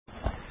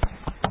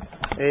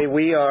Hey,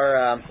 we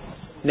are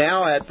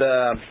now at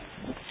the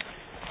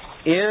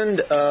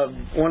end of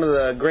one of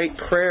the great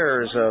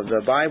prayers of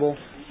the Bible.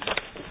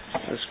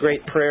 This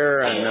great prayer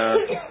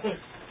and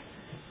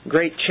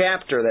great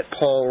chapter that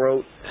Paul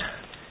wrote.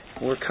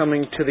 We're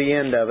coming to the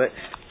end of it.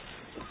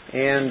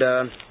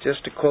 And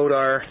just to quote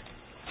our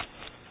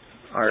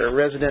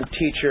resident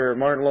teacher,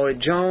 Martin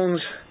Lloyd-Jones,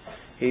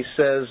 he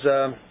says,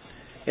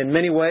 in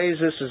many ways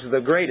this is the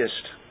greatest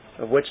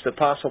of which the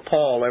Apostle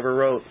Paul ever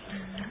wrote.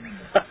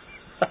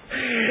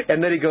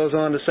 And then he goes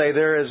on to say,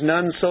 there is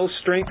none so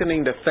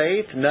strengthening to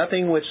faith,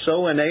 nothing which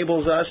so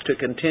enables us to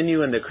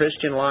continue in the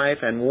Christian life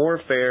and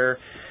warfare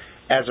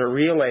as a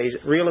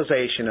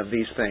realization of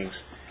these things.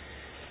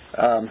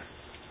 And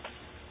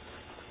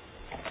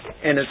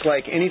it's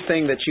like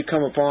anything that you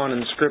come upon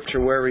in Scripture,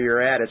 wherever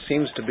you're at, it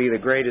seems to be the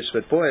greatest.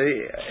 But boy,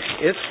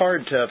 it's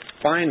hard to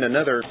find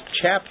another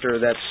chapter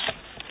that's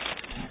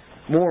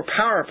more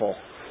powerful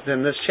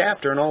than this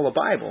chapter in all the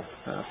Bible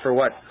for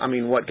what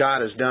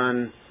God has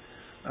done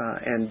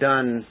and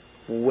done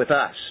with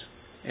us,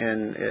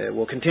 and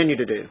will continue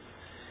to do.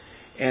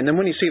 And then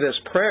when you see this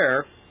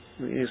prayer,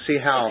 you see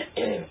how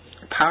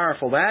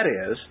powerful that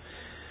is.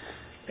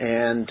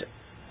 And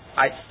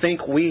I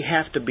think we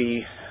have to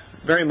be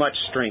very much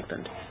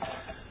strengthened,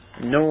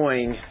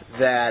 knowing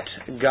that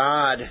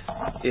God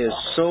is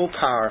so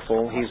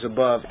powerful. He's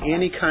above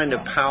any kind of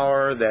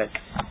power that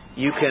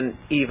you can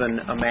even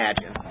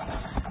imagine.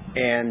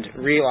 And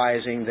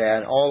realizing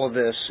that all of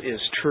this is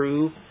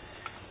true,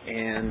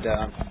 and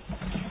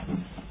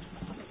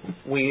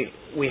we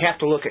have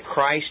to look at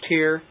Christ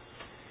here.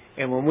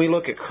 And when we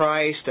look at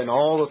Christ and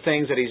all the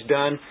things that He's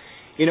done,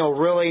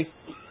 really,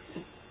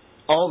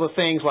 all the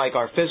things like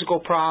our physical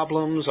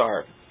problems,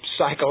 our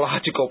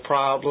psychological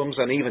problems,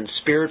 and even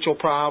spiritual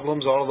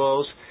problems, all of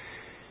those,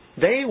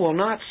 they will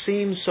not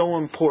seem so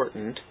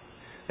important.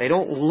 They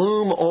don't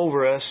loom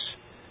over us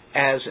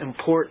as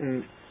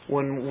important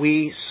when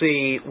we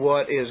see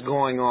what is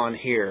going on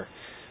here.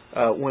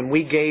 When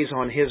we gaze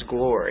on His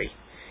glory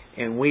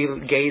and we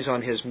gaze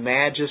on His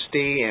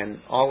majesty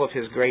and all of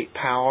His great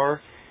power,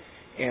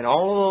 and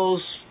all of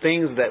those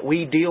things that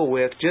we deal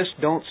with just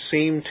don't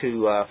seem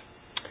to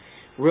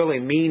really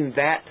mean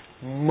that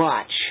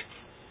much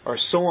or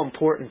so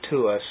important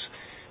to us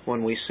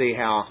when we see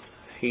how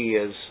He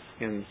is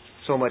in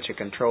so much of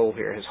control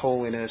here. His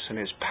holiness and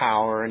His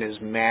power and His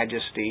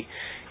majesty,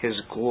 His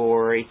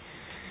glory,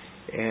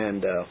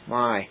 and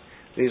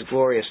these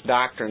glorious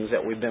doctrines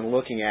that we've been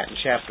looking at in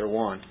chapter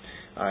 1.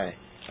 I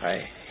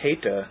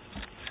hate to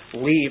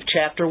leave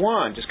chapter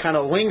 1. Just kind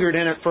of lingered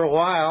in it for a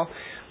while,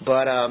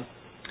 but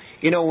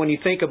when you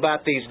think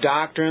about these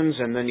doctrines,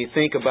 and then you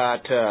think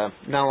about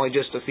not only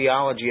just the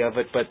theology of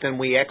it, but then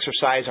we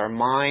exercise our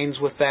minds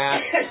with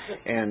that,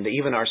 and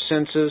even our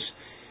senses,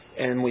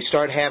 and we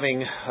start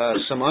having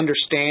some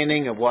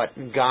understanding of what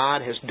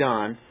God has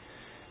done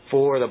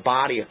for the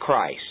body of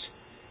Christ.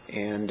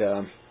 And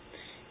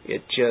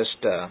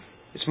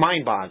it's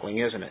mind-boggling,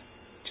 isn't it?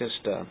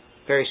 Just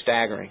very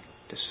staggering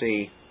to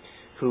see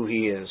who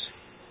He is.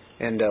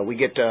 And we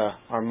get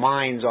our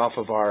minds off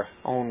of our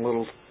own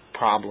little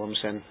problems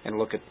and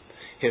look at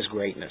His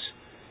greatness.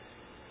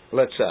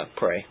 Let's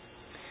pray.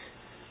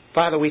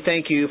 Father, we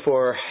thank You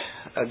for,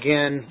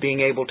 again,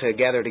 being able to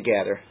gather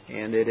together.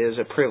 And it is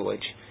a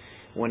privilege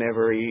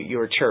whenever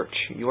Your church,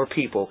 Your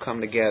people come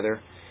together,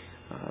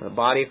 the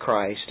body of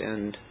Christ,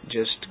 and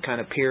just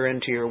kind of peer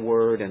into Your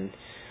Word and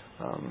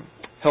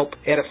help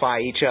edify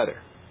each other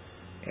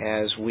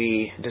as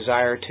we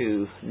desire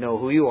to know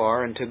who You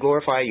are and to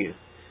glorify You.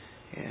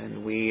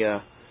 And we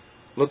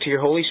look to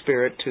Your Holy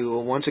Spirit to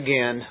once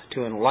again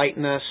to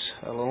enlighten us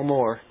a little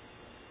more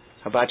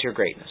about Your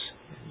greatness.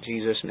 In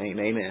Jesus' name,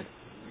 amen.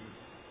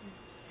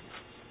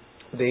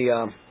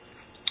 The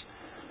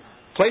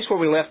place where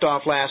we left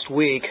off last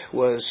week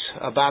was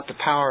about the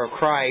power of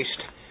Christ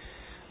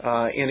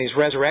in His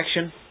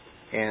resurrection,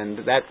 and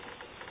that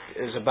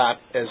is about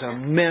as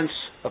immense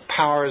of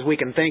power as we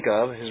can think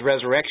of, His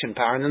resurrection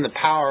power, and then the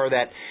power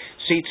that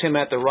seats Him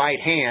at the right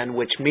hand,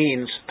 which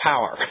means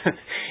power.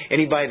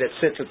 Anybody that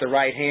sits at the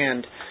right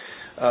hand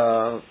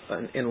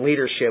in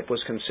leadership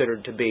was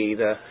considered to be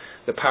the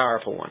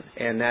powerful one,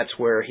 and that's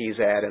where He's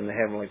at in the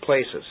heavenly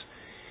places.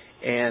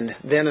 And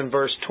then in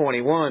verse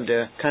 21,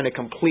 to kind of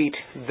complete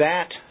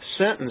that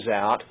sentence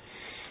out,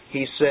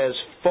 he says,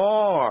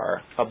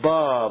 far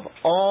above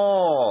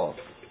all,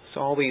 so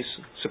all these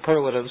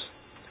superlatives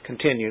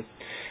continue,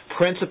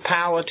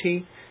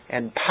 principality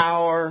and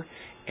power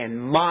and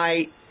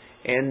might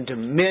and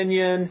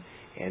dominion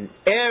and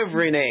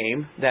every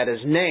name that is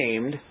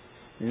named,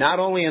 not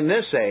only in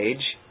this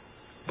age,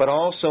 but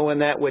also in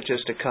that which is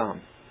to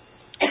come.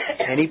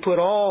 And He put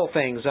all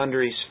things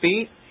under His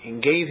feet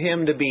and gave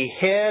Him to be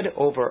head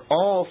over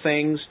all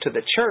things to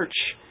the church,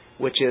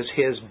 which is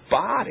His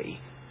body,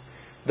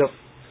 the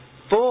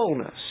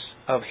fullness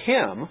of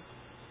Him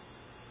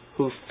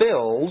who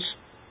fills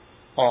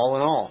all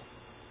in all.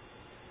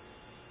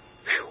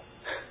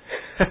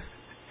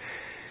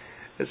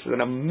 This is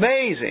an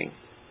amazing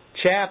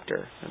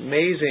chapter,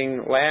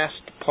 amazing last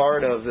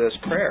part of this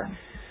prayer.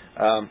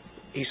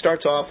 he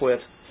starts off with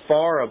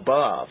far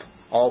above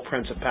all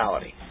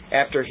principality.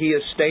 After he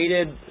has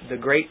stated the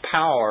great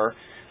power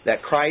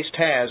that Christ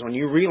has, when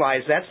you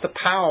realize that's the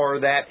power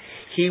that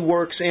He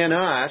works in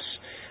us,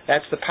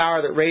 that's the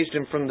power that raised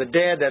Him from the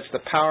dead, that's the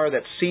power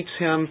that seats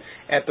Him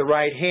at the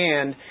right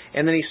hand,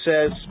 and then he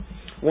says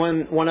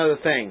one other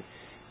thing.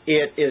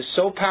 It is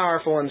so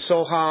powerful and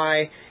so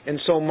high and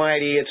so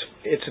mighty,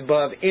 it's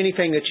above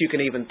anything that you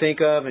can even think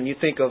of, and you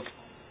think of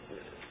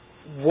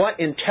what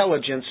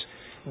intelligence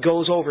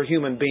goes over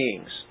human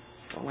beings.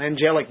 Well,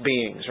 angelic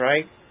beings,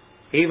 right?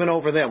 Even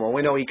over them. Well,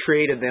 we know He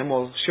created them.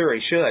 Well, sure,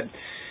 He should.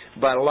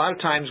 But a lot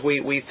of times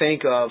we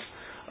think of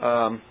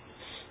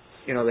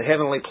the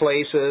heavenly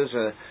places,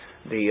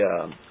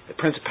 the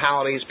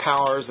principalities,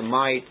 powers, the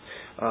might.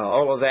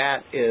 All of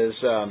that is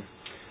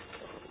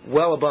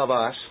well above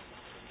us,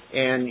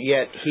 and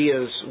yet He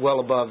is well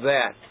above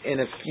that. And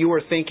if you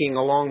were thinking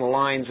along the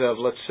lines of,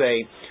 let's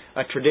say,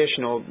 a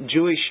traditional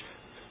Jewish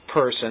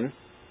person,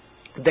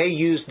 they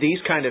use these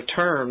kind of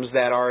terms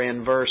that are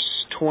in verse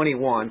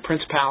 21,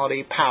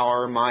 principality,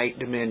 power, might,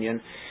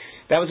 dominion.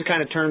 That was the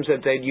kind of terms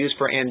that they'd use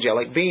for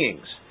angelic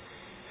beings.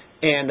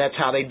 And that's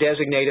how they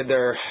designated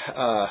their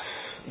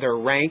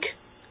rank,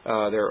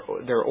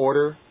 their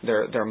order,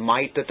 their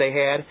might that they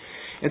had.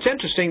 It's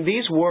interesting,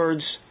 these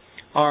words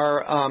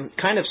are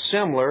kind of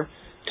similar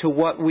to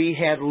what we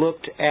had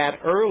looked at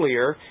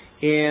earlier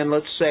in,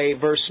 let's say,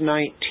 verse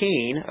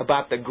 19,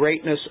 about the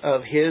greatness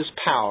of His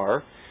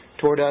power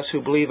toward us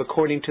who believe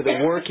according to the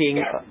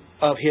working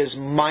of His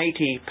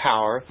mighty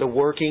power, the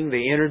working,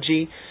 the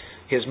energy,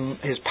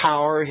 His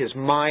power, His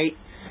might.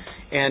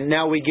 And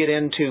now we get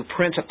into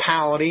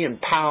principality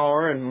and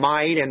power and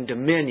might and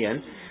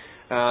dominion,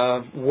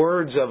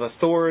 words of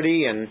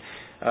authority and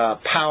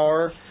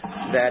power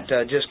that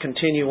just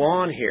continue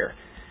on here.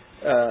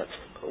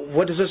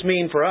 What does this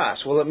mean for us?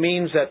 Well, it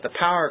means that the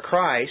power of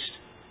Christ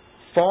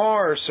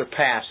far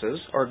surpasses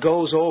or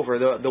goes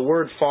over. The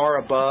word far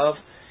above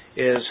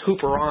is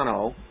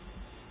huperano,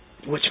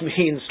 which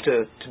means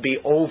to be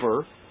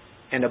over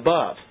and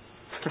above.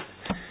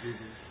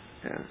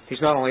 He's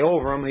not only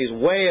over them, He's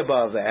way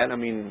above that. I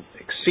mean,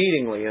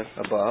 exceedingly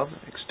above.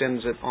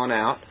 Extends it on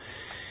out.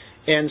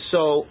 And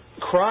so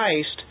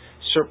Christ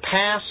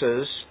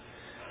surpasses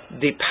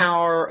the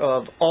power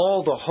of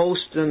all the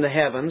hosts in the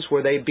heavens,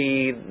 whether they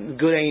be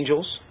good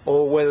angels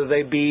or whether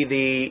they be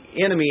the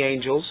enemy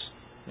angels,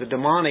 the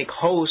demonic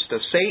host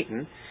of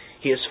Satan.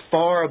 He is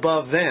far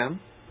above them.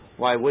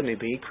 Why wouldn't He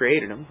be? He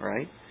created them,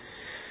 right?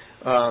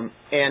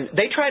 And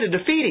they try to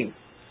defeat Him,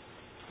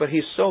 but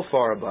He's so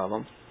far above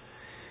them.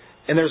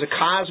 And there's a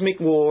cosmic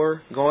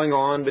war going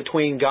on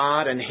between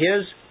God and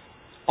His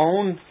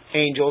own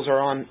angels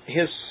are on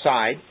His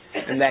side,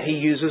 and that He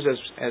uses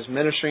as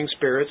ministering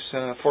spirits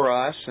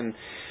for us.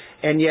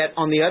 And yet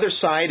on the other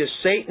side is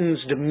Satan's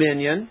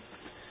dominion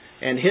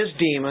and his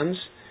demons.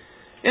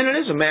 And it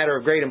is a matter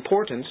of great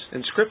importance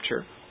in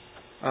Scripture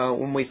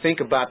when we think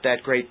about that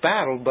great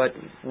battle, but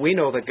we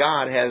know that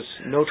God has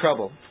no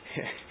trouble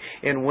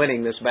in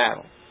winning this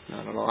battle.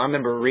 I don't know. I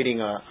remember reading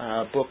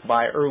a book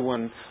by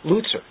Erwin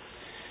Lutzer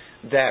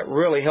that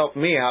really helped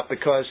me out,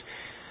 because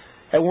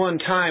at one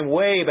time,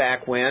 way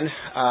back when,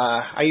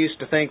 I used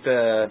to think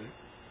the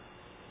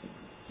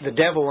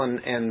devil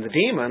and the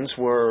demons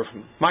were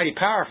mighty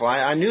powerful.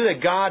 I knew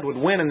that God would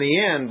win in the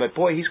end, but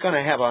boy, He's going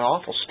to have an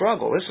awful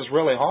struggle. This is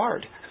really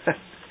hard.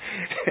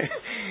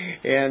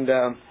 And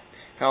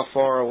how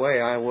far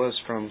away I was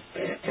from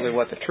really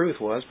what the truth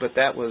was, but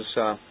that was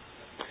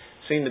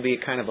seemed to be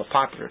kind of a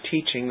popular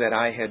teaching that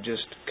I had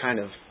just kind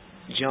of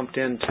jumped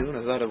into, and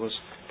I thought it was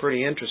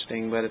pretty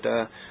interesting, but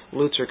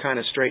Lutzer kind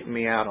of straightened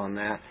me out on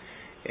that.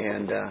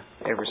 And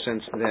ever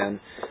since then,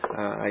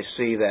 I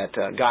see that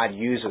God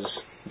uses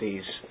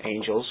these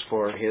angels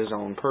for His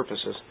own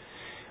purposes.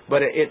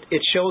 But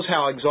it shows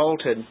how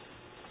exalted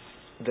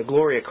the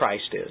glory of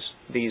Christ is,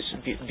 these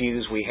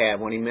views we have.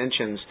 When He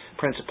mentions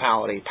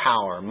principality,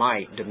 power,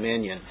 might,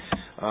 dominion,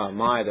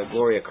 the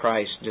glory of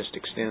Christ just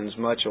extends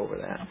much over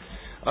that.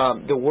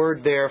 The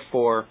word there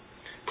for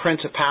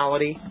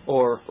principality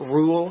or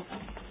rule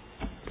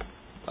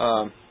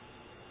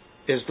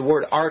is the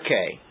word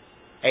arche.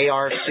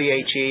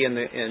 A-R-C-H-E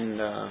in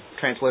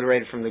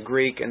transliterated from the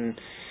Greek, and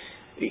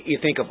you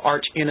think of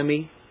arch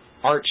enemy,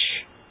 arch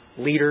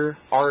leader,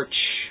 arch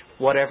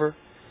whatever.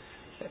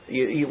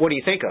 What do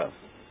you think of?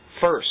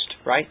 First,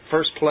 right?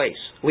 First place,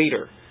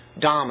 leader,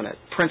 dominant,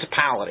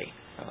 principality.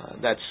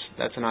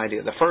 That's an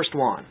idea. The first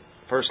one,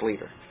 first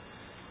leader.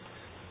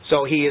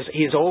 So he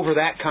is over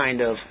that kind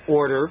of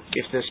order.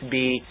 If this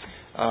be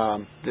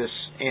this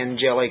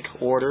angelic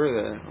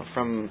order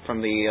from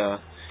the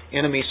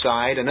enemy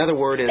side. Another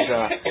word is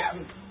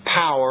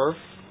power,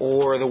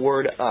 or the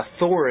word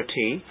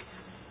authority.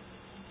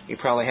 You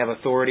probably have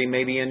authority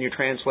maybe in your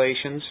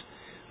translations.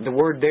 The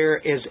word there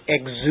is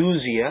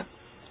exousia,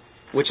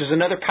 which is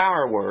another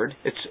power word.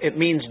 It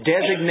means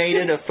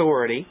designated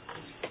authority,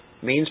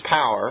 means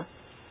power.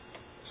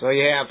 So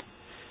you have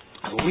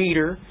a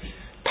leader,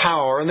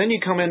 power, and then you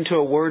come into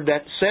a word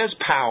that says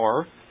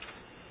power,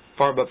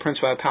 far above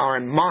principality, power,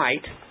 and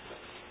might.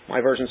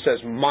 my version says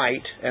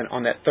might, and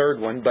on that third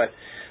one, but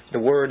the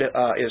word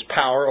is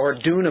power, or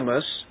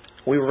dunamis.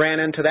 We ran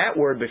into that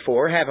word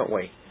before, haven't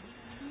we?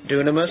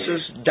 Dunamis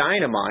is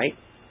dynamite.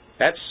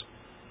 That's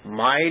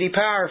mighty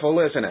powerful,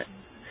 isn't it?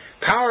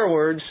 Power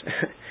words,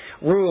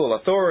 rule,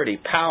 authority,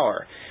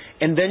 power.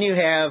 And then you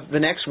have, the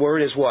next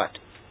word is what?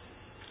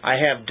 I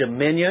have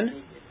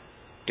dominion.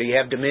 Do you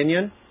have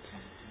dominion?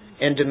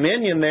 And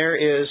dominion there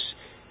is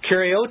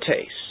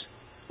kuriotes.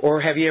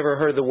 Or have you ever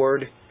heard the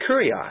word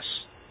kurios?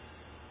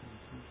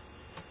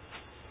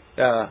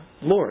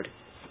 Lord.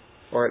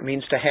 Or it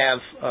means to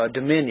have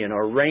dominion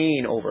or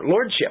reign over.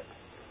 Lordship.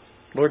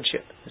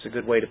 Lordship is a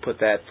good way to put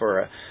that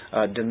for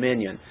a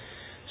dominion.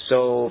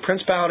 So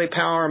principality,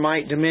 power,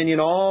 might, dominion,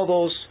 all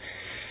those,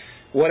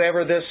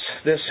 whatever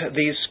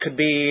these could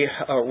be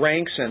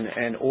ranks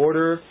and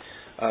order,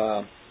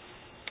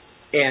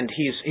 and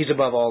he's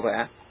above all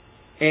that.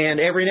 And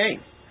every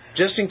name.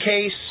 Just in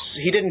case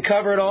he didn't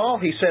cover it all,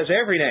 he says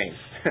every name.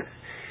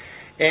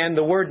 And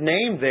the word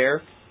name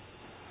there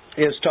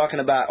is talking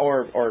about,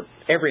 or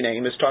every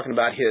name is talking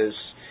about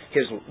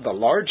the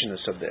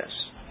largeness of this.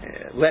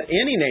 Let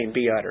any name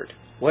be uttered,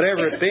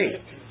 whatever it be.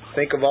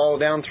 Think of all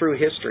down through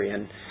history,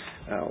 and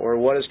or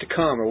what is to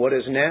come, or what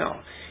is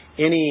now.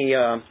 Any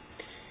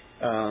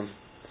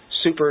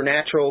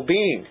supernatural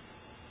being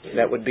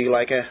that would be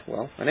like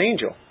an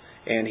angel,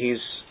 and he's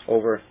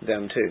over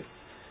them too.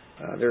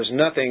 There's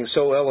nothing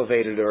so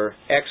elevated or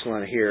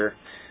excellent here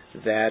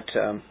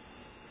that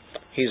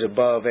he's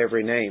above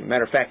every name.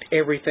 Matter of fact,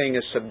 everything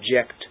is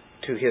subject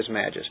to His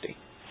majesty.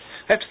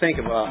 I have to think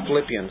about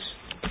Philippians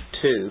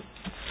 2,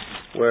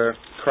 where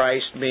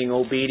Christ being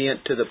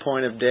obedient to the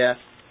point of death,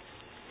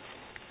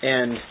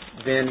 and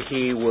then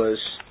He was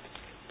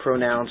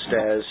pronounced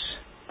as,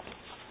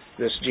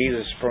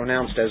 Jesus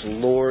pronounced as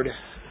Lord,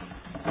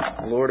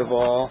 Lord of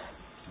all.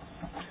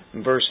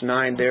 In verse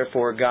 9,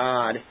 therefore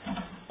God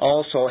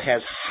also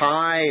has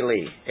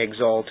highly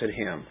exalted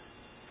Him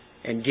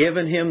and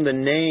given Him the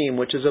name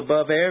which is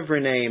above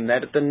every name,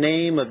 that at the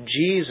name of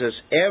Jesus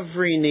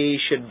every knee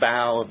should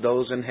bow, of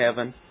those in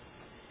heaven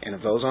and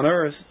of those on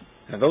earth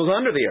and of those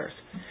under the earth,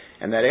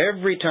 and that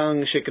every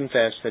tongue should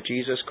confess that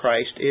Jesus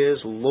Christ is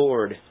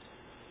Lord,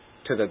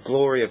 to the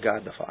glory of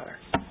God the Father.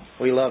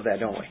 We love that,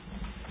 don't we?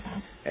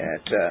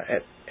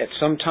 At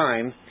some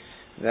time,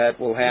 that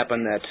will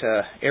happen,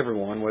 that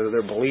everyone, whether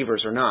they're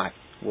believers or not,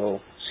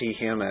 will see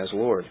Him as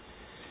Lord.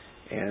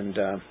 And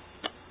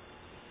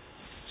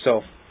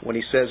so when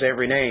He says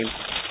every name,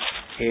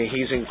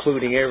 He's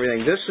including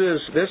everything. This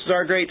is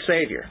our great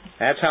Savior.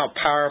 That's how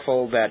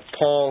powerful that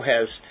Paul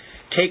has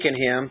taken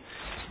Him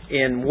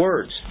in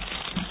words.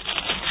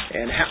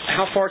 And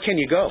how far can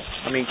you go?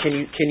 I mean,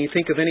 can you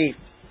think of any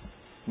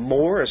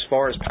more as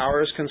far as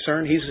power is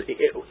concerned?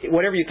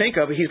 Whatever you think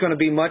of, He's going to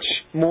be much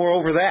more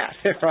over that,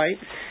 right?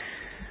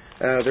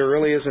 There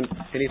really isn't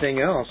anything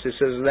else. It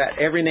says that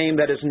every name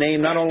that is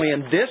named not only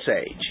in this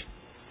age,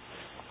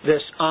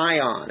 this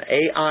ion,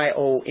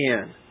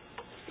 A-I-O-N,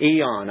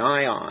 eon,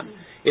 ion.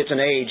 It's an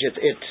age.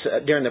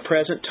 It's during the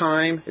present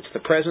time. It's the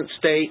present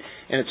state,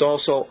 and it's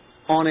also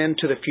on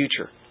into the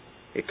future.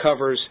 It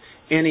covers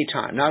any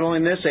time, not only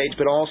in this age,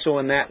 but also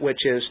in that which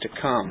is to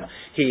come.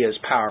 He is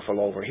powerful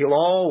over. He'll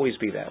always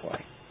be that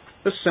way.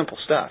 This is simple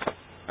stuff.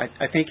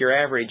 I think your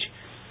average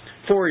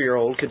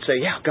 4-year-old could say,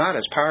 yeah, God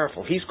is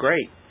powerful. He's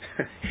great.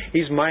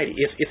 He's mighty,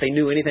 if they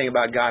knew anything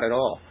about God at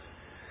all.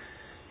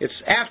 It's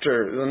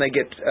when they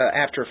get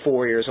after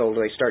 4 years old,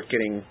 they start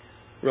getting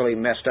really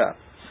messed up.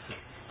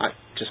 I'm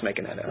just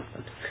making that up.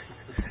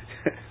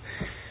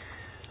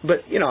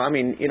 But,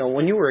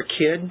 when you were a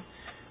kid,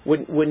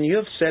 wouldn't you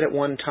have said at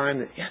one time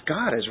that, yeah,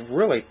 God is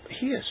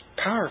He is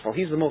powerful.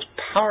 He's the most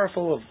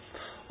powerful of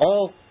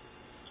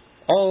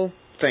all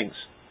things,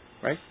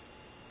 right?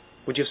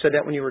 Would you have said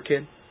that when you were a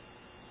kid?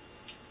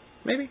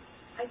 Maybe.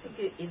 I think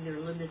in their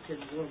limited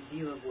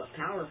worldview of what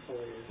powerful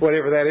is.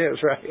 Whatever that is,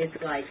 right?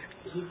 It's like,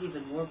 he's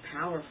even more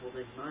powerful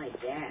than my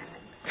dad.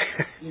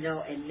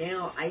 And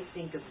now I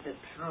think of the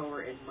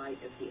power and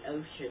might of the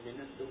ocean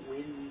and of the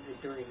winds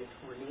during a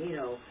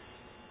tornado,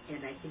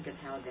 and I think of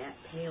how that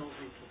pales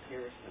in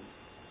comparison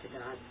to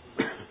God's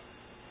might.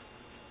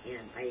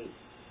 And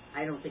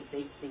I don't think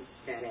they think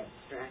that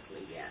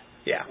abstractly yet.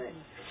 Yeah.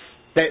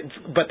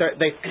 But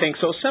they think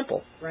so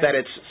simple, right, that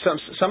it's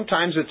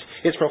sometimes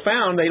it's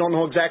profound. They don't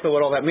know exactly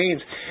what all that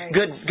means.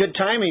 Right. Good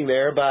timing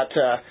there. But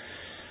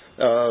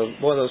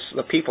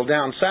the people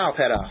down south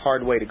had a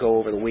hard way to go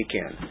over the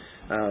weekend.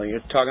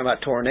 You're talking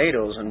about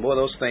tornadoes, and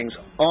those things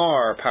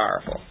are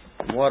powerful.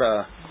 What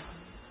a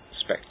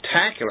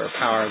spectacular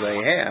power they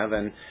have,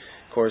 and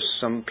of course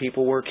some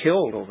people were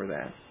killed over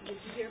that. Did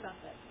you hear about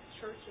that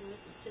church in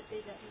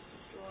Mississippi that was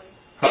destroyed?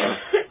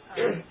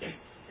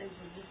 They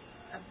were just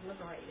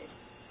obliterated.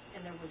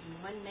 And there was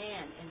one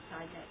man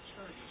inside that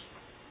church,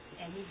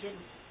 and he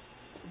didn't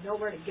know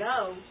where to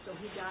go, so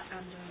he got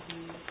under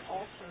the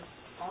altar,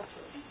 or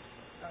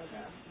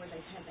where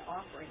they had the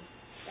offering,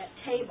 that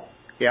table.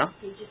 Yeah.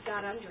 He just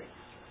got under it.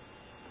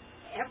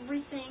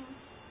 Everything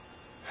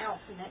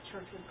else in that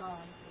church was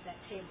gone with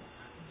that table.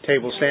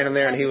 Table standing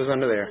there and he was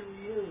under there.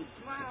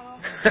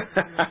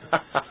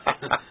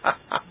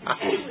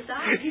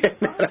 Isn't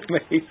that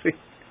amazing?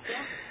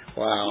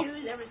 Wow.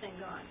 Shoes, everything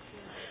gone.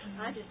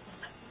 I just...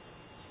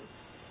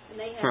 And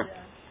they had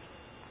a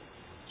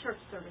church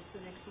service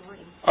the next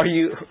morning. Are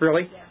you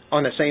really? Yeah.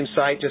 On the same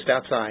site, just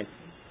outside?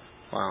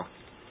 Wow.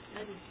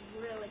 That just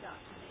really got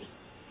to me.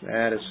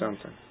 That is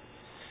something.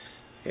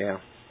 Yeah.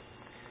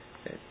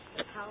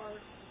 The power of the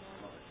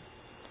Lord.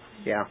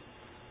 Yeah.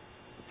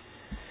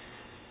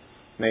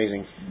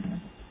 Amazing.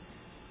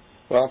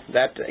 Well,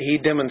 that He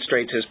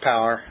demonstrates His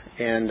power,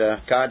 and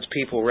God's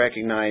people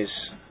recognize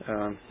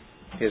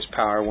His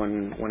power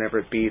whenever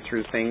it be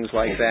through things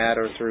like that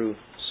or through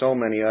so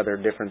many other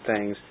different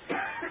things.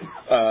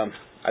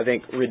 I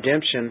think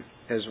redemption,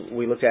 as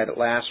we looked at it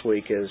last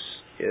week, is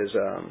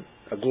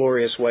a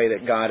glorious way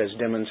that God has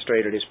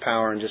demonstrated His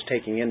power in just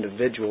taking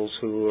individuals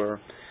who are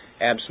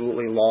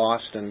absolutely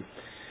lost, and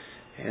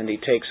He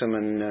takes them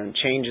and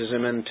changes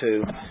them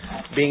into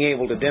being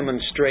able to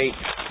demonstrate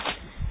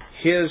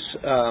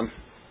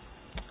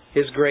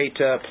His great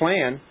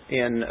plan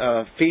in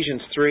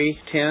Ephesians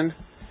 3:10.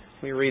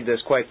 We read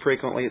this quite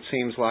frequently, it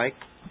seems like.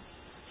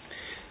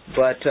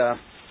 But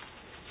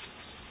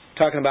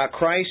talking about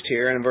Christ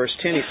here, in verse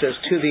 10 he says,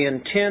 to the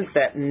intent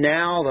that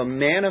now the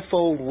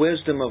manifold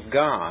wisdom of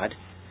God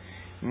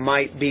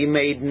might be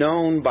made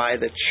known by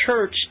the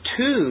church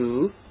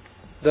to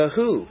the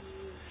who?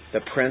 The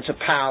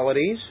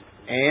principalities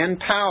and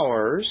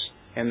powers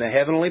in the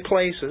heavenly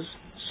places,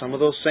 some of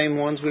those same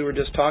ones we were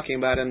just talking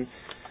about in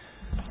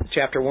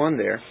chapter 1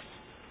 there,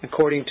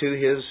 according to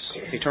His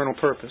eternal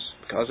purpose,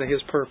 because of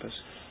His purpose,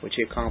 which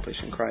He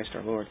accomplished in Christ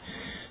our Lord.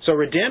 So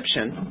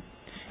redemption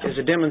is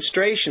a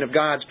demonstration of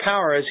God's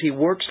power as He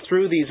works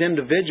through these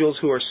individuals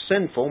who are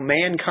sinful,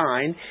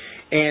 mankind,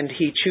 and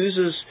He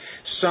chooses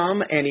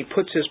some and He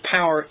puts His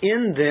power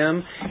in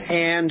them,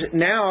 and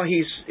now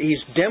He's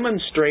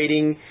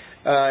demonstrating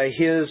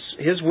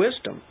His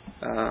wisdom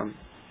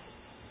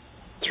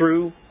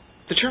through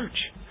the church.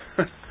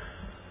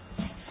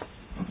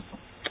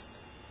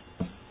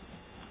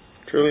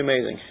 Truly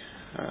amazing.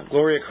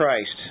 Glory of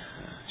Christ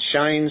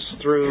shines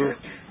through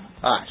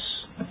us.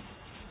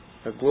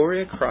 The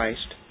glory of Christ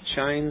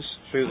shines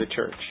through the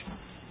church.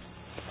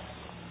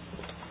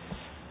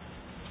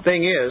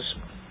 Thing is,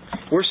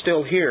 we're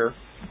still here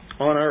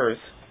on earth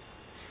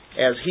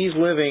as He's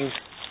living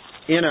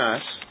in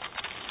us,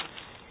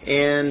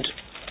 and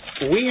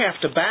we have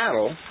to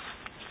battle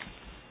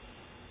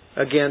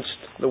against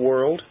the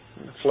world,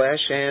 the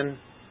flesh, and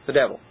the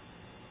devil,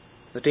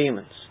 the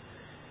demons.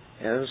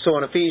 And so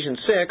in Ephesians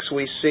 6,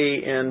 we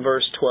see in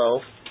verse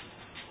 12,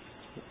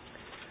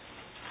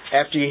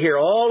 after you hear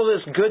all of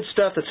this good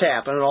stuff that's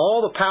happened, and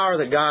all the power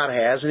that God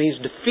has, and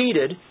He's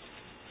defeated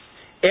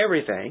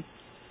everything,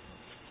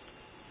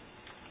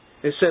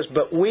 it says,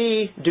 but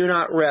we do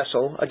not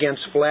wrestle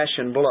against flesh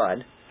and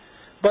blood,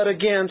 but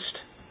against,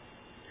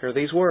 here are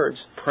these words,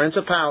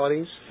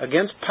 principalities,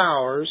 against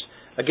powers,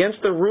 against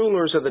the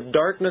rulers of the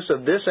darkness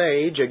of this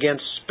age,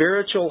 against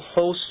spiritual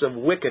hosts of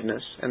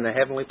wickedness in the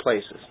heavenly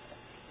places.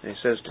 And He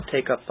says to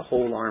take up the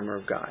whole armor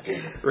of God.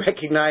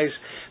 Recognize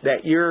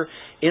that you're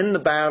in the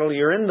battle,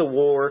 you're in the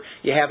war,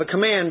 you have a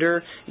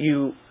commander,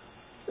 you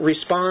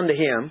respond to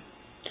him,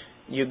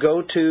 you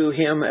go to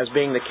him as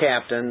being the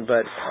captain,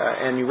 but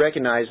and you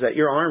recognize that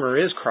your armor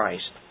is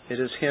Christ. It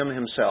is Him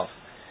Himself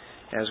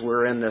as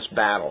we're in this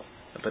battle.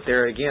 But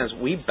there again,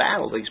 we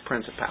battle these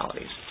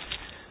principalities.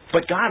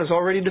 But God has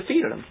already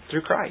defeated them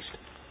through Christ.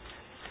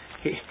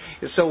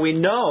 So we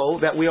know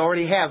that we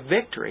already have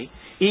victory.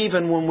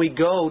 Even when we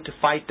go to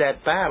fight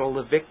that battle,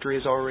 the victory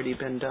has already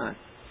been done.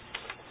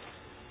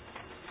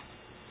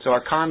 So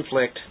our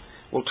conflict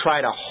will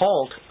try to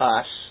halt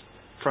us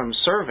from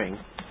serving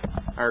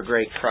our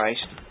great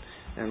Christ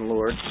and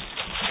Lord,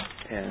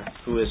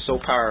 who is so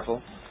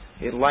powerful.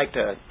 It'd like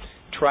to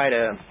try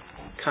to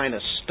kind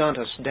of stunt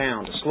us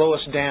down, to slow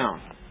us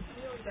down.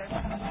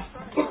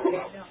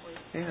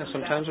 Yeah,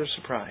 sometimes we're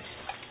surprised.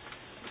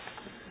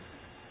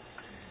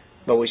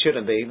 But we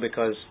shouldn't be,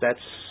 because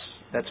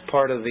that's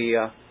part of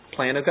the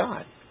plan of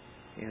God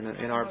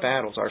in our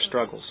battles, our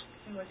struggles.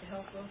 And what to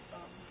help us,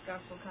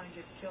 gospel kind of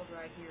gets killed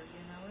right here,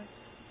 you know it?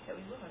 That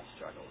we will have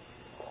struggles.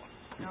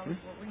 Now,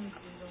 what we need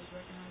to do is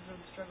recognize where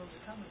the struggles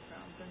are coming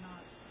from. They're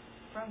not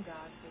from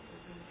God, but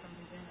they're being from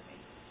His enemy.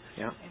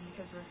 Yeah. And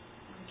because we're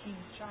the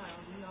King's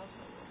child, we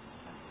also will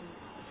have to,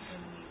 the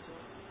enemies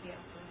will be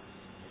out for us.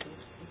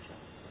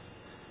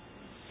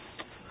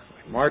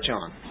 March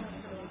on.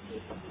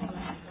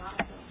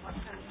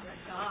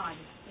 God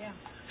Yeah.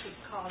 could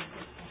cause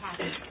this to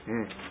happen.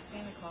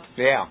 Santa Claus.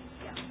 Yeah.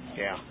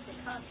 Yeah. They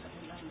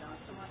constantly blame God,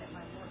 someone at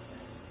my work,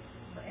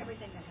 for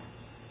everything that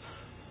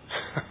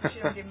happens. She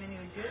don't give me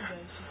any good, though.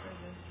 She says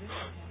there's good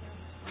that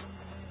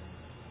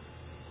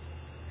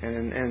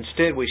happens. And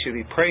instead we should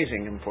be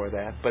praising Him for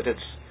that. But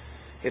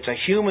it's a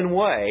human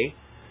way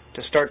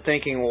to start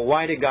thinking, well,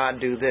 why did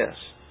God do this?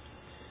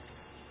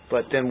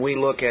 But then we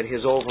look at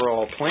His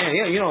overall plan.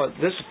 Yeah, you know,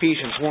 this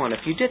Ephesians 1, if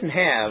you didn't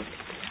have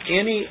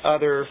any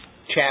other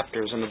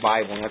chapters in the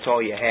Bible, and that's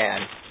all you had,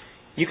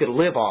 you could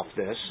live off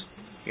this,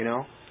 you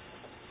know.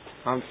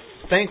 I'm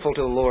thankful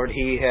to the Lord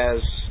He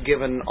has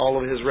given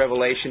all of His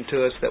revelation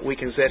to us that we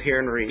can sit here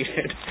and read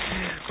it.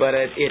 But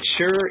it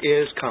sure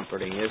is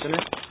comforting, isn't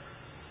it?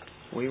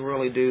 We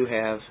really do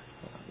have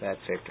that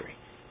victory.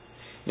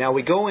 Now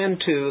we go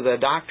into the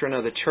doctrine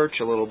of the church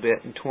a little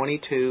bit in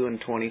 22 and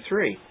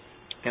 23.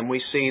 And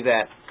we see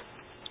that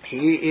He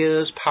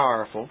is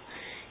powerful,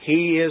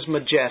 He is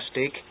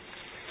majestic,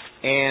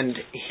 and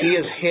He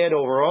is head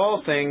over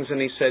all things,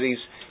 and He said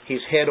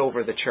He's head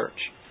over the church.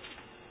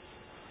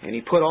 And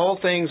He put all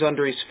things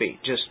under His feet,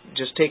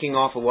 just taking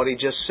off of what He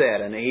just said.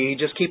 And He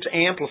just keeps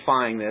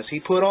amplifying this. He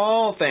put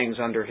all things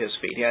under His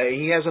feet.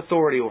 He has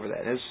authority over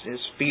that. His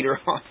feet are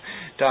on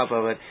top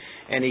of it.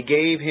 And He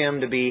gave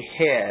Him to be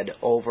head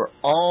over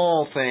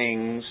all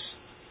things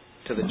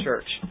to the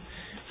church.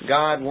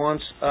 God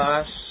wants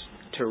us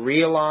to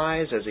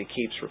realize, as He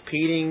keeps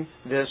repeating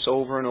this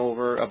over and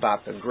over,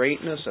 about the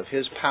greatness of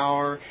His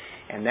power.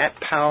 And that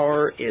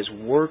power is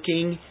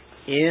working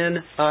in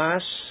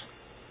us.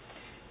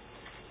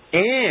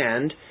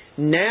 And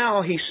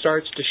now He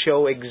starts to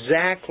show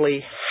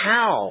exactly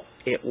how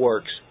it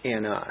works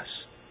in us.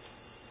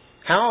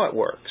 How it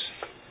works.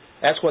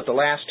 That's what the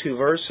last two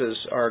verses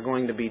are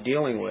going to be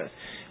dealing with.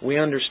 We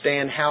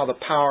understand how the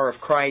power of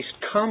Christ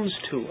comes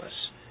to us.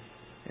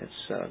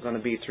 It's going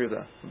to be through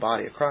the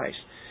body of Christ.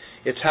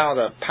 It's how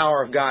the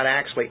power of God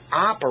actually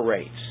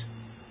operates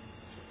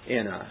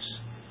in us.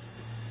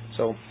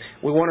 So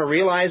we want to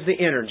realize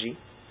the energy,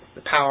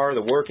 the power,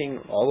 the working,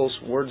 all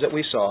those words that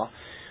we saw.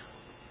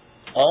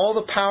 All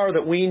the power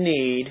that we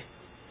need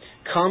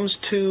comes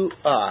to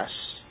us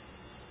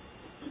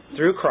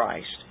through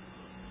Christ,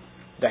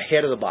 the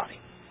head of the body.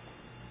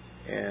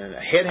 And a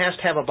head has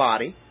to have a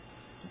body.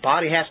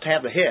 Body has to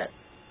have the head.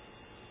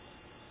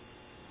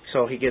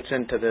 So he gets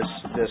into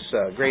this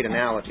great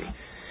analogy.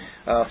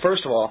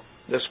 First of all,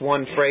 this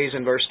one phrase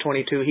in verse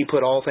 22, He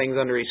put all things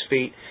under His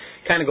feet,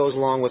 kind of goes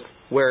along with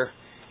where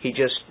he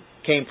just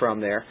came from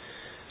there.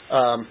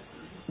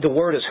 The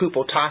word is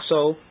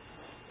hupotasso,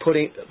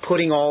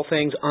 putting all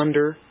things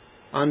under.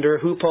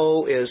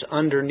 Hupo is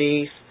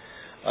underneath.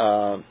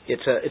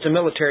 It's a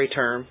military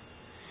term.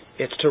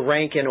 It's to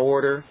rank in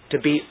order, to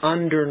be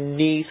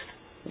underneath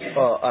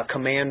a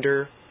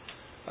commander.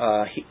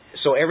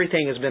 So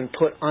everything has been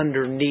put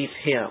underneath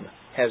him,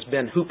 has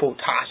been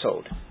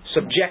hupotassoed.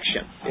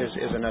 Subjection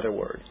is another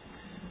word.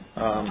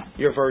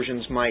 Your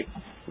versions might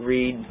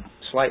read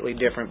slightly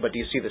different, but do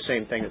you see the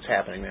same thing that's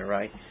happening there,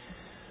 right?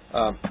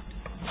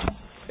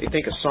 You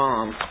think of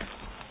Psalm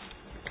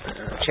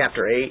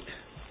chapter 8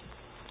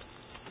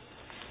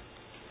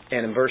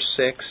 and in verse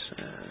 6.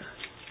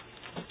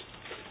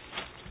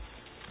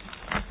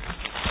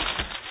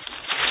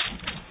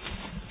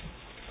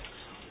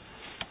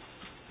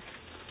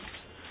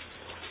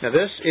 Now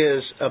this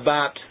is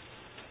about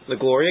the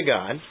glory of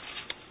God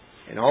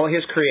and all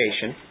His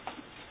creation.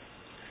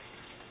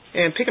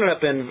 And picking it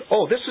up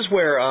this is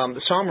where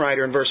the psalm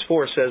writer in verse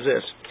 4 says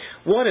this: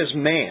 "What is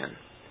man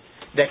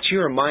that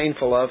you are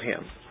mindful of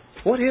him?"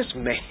 What is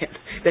man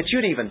that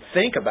you'd even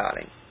think about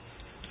him?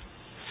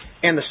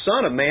 "And the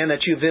Son of Man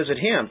that you visit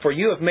him, for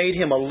you have made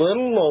him a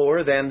little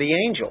lower than the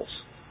angels."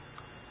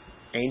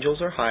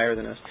 Angels are higher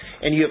than us.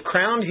 "And you have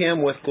crowned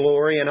him with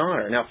glory and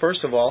honor." Now,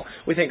 first of all,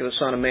 we think of the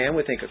Son of Man,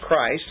 we think of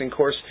Christ. And of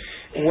course,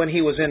 when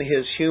He was in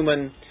His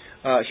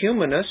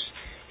humanness,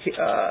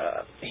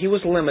 He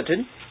was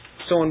limited.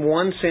 So in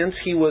one sense,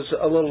 He was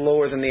a little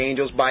lower than the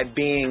angels by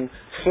being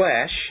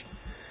flesh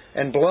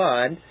and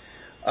blood.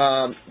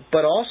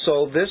 But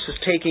also, this is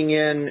taking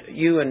in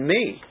you and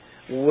me,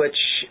 which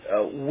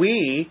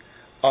we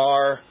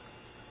are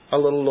a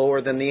little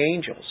lower than the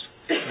angels.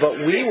 But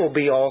we will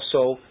be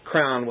also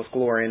crowned with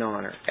glory and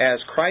honor. As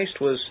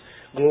Christ was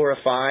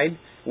glorified,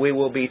 we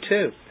will be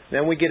too.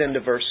 Then we get into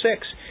verse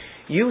 6.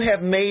 "You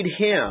have made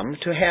Him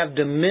to have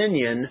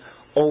dominion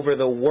over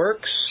the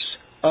works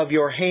of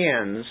your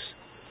hands.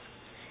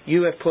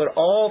 You have put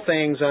all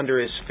things under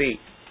His feet."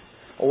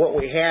 Well, what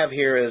we have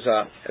here is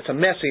it's a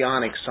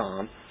messianic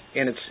psalm,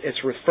 and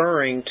it's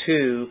referring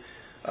to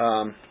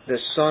the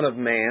Son of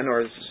Man,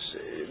 or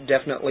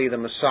definitely the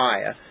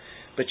Messiah.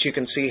 But you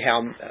can see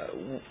how,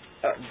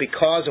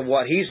 because of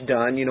what He's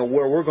done,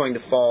 where we're going to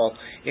fall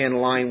in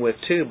line with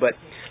too. But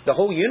the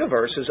whole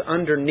universe is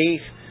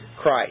underneath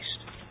Christ,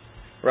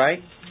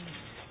 right?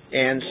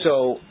 And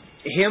so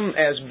Him,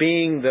 as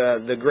being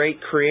the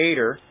great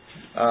Creator,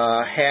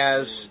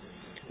 has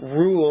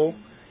rule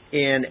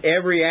in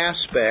every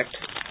aspect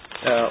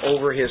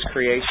over His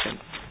creation.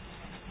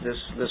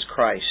 This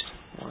Christ.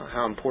 Wow,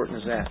 how important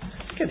is that?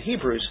 Look at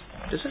Hebrews.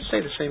 Does it say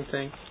the same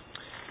thing?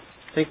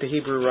 I think the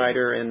Hebrew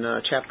writer in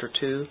chapter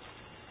 2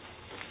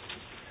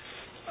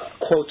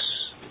 quotes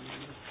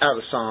out of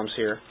the Psalms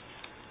here.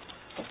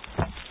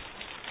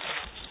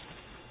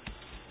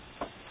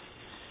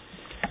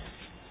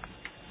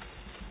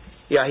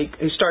 Yeah,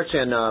 he starts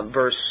in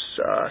verse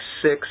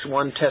 6.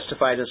 One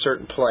testifies in a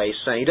certain place.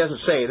 He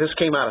doesn't say this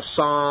came out of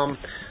Psalm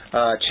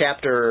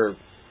chapter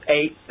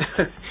 8,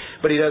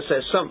 but he does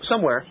say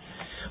somewhere.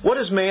 What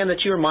is man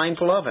that you are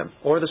mindful of him,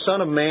 or the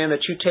son of man that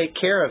you take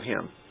care of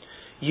him?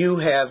 You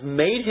have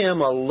made him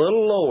a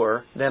little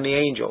lower than the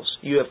angels.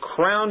 You have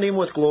crowned him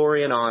with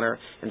glory and honor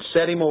and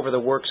set him over the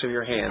works of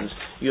your hands.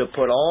 You have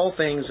put all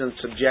things in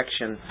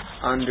subjection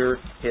under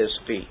his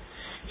feet.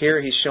 Here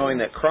he's showing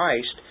that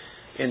Christ,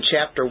 in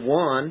chapter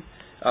 1,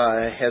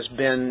 has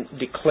been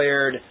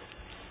declared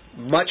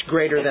much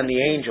greater than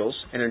the angels.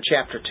 And in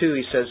chapter 2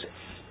 he says,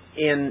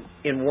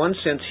 in one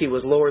sense he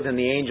was lower than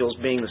the angels,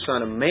 being the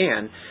Son of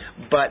Man,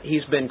 but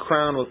he's been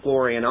crowned with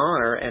glory and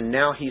honor, and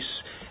now he's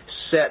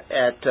set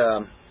at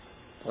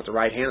the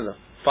right hand of the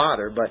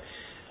Father, but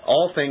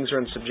all things are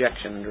in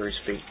subjection under his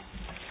feet.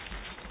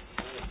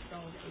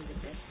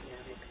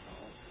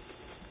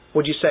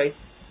 What'd you say?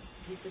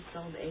 You said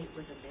Psalm 8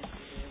 was a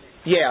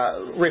messianic.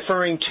 Yeah,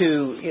 referring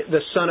to the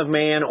Son of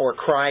Man or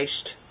Christ,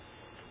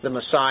 the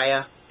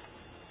Messiah,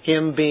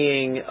 him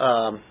being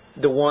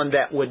the one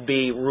that would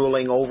be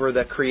ruling over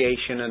the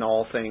creation and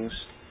all things.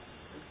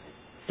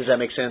 Does that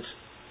make sense?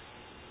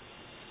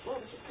 Well,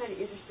 it was just kind of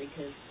interesting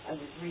because I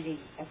was reading,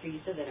 after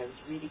you said that, I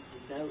was reading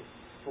the notes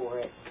for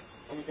it,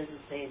 and it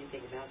doesn't say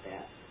anything about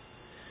that,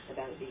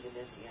 about it being a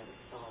messianic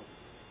psalm.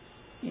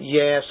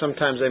 Yeah,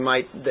 sometimes they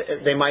might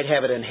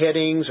have it in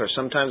headings, or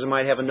sometimes they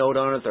might have a note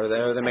on it, or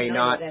they may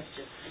not.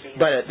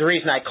 But the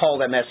reason I call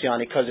that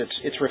messianic because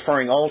it's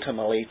referring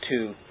ultimately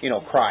to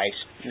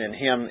Christ and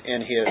him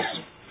and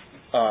his.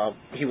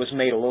 He was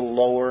made a little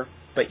lower,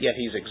 but yet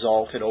he's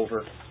exalted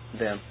over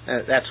them.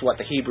 And that's what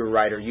the Hebrew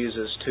writer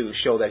uses to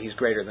show that he's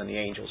greater than the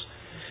angels.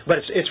 But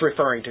it's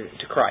referring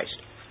to Christ,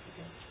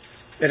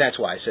 and that's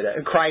why I said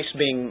that. Christ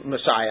being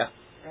Messiah,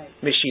 right.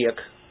 Mashiach,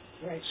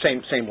 right.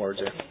 Same words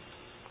there.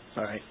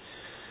 All right.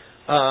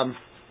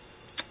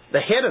 The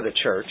head of the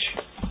church,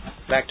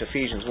 back to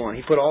Ephesians 1,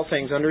 he put all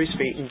things under his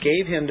feet and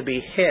gave him to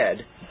be head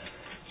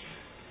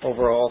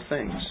over all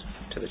things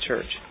to the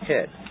church.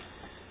 Head.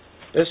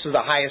 This is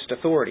the highest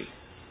authority.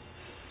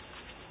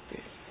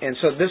 And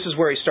so this is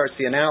where he starts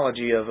the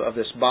analogy of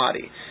this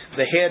body.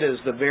 The head is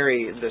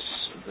the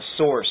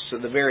source,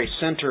 the very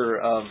center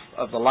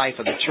of the life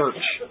of the church.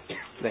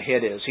 The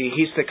head is.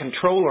 He's the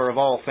controller of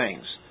all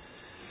things.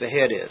 The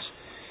head is.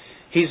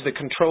 He's the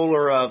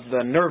controller of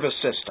the nervous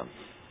system.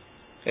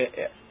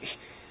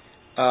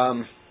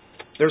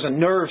 There's a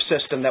nerve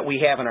system that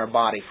we have in our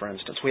body, for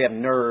instance. We have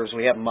nerves,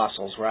 we have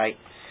muscles, right?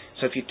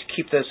 So if you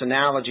keep this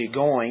analogy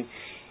going,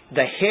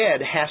 the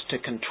head has to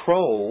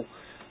control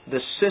the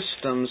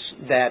systems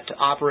that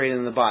operate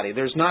in the body.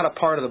 There's not a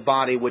part of the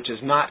body which is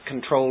not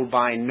controlled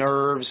by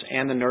nerves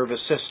and the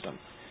nervous system.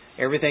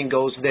 Everything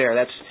goes there.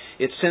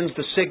 It sends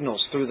the signals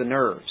through the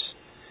nerves.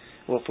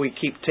 Well, if we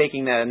keep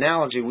taking that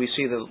analogy, we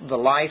see the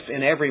life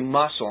in every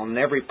muscle and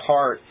every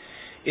part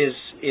is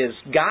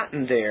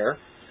gotten there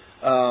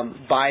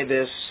by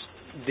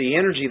the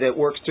energy that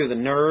works through the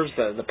nerves.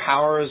 The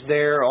power is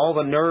there. All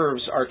the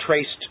nerves are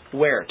traced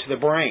where? To the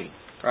brain,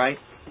 right?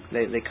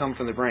 They come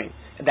from the brain.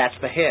 That's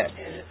the head.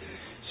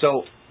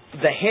 So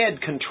the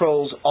head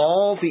controls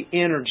all the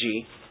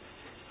energy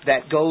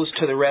that goes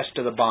to the rest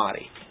of the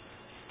body.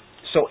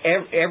 So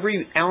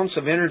every ounce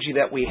of energy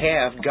that we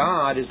have,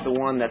 God is the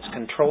one that's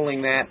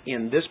controlling that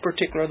in this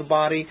particular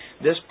body,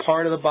 this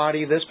part of the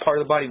body, this part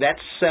of the body, that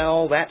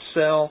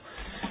cell.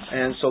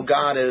 And so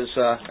God is,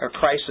 or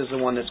Christ is the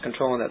one that's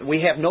controlling that.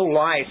 We have no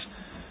life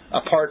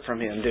apart from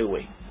Him, do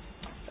we?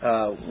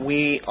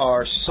 We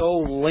are so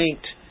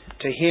linked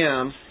to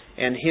Him,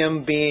 and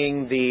Him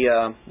being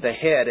the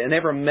head. And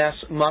every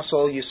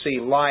muscle, you see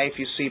life,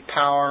 you see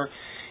power.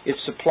 It's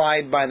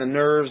supplied by the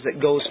nerves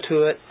that goes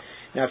to it.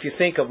 Now, if you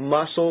think of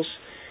muscles,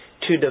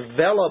 to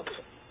develop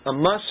a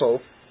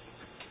muscle,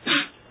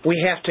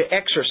 we have to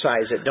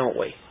exercise it, don't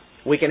we?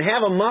 We can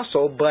have a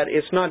muscle, but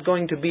it's not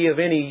going to be of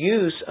any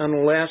use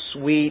unless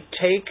we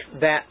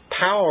take that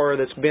power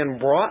that's been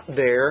brought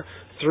there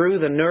through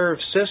the nerve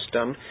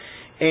system,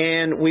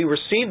 and we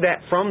receive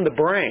that from the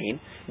brain.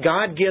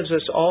 God gives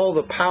us all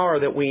the power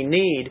that we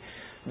need.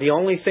 The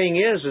only thing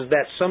is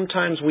that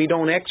sometimes we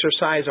don't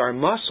exercise our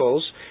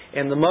muscles,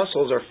 and the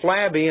muscles are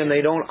flabby and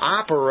they don't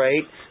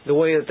operate the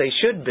way that they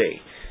should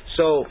be.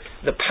 So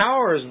the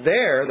power is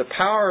there. The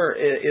power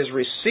is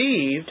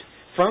received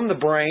from the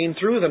brain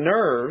through the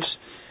nerves,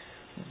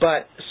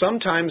 but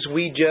sometimes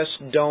we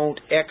just don't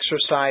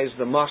exercise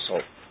the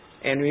muscle.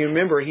 And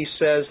remember, he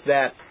says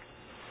that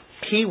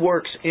He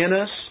works in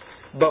us,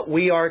 but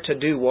we are to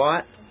do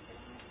what?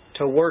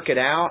 To work it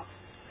out.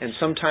 And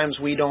sometimes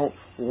we don't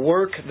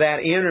work that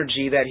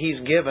energy that He's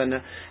given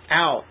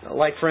out.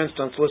 Like, for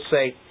instance, let's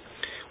say,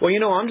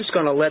 well, I'm just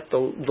going to let the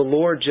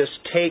Lord just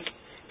take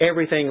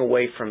everything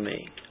away from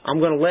me. I'm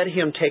going to let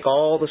Him take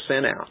all the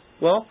sin out.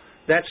 Well,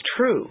 that's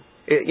true.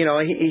 We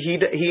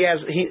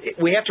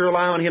have to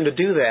rely on Him to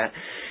do that.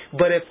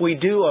 But if we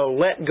do a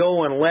let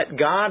go and let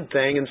God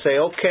thing and say,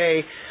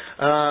 okay,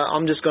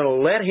 I'm just going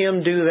to let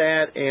Him do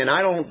that and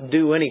I don't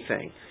do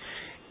anything.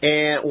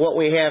 And what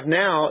we have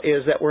now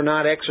is that we're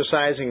not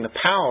exercising the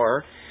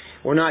power.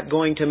 We're not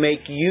going to make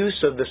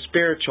use of the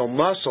spiritual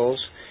muscles.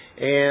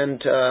 And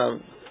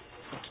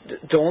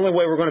the only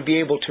way we're going to be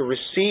able to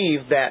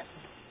receive that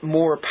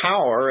more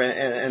power,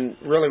 and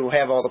really we'll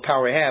have all the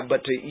power we have,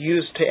 but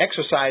to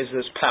exercise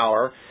this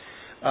power,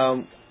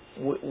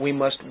 we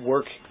must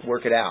work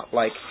it out.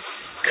 Like,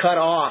 cut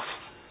off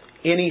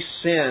any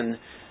sin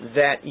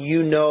that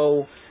you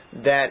know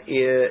that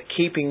is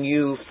keeping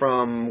you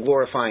from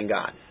glorifying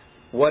God,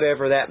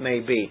 whatever that may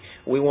be.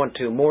 We want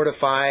to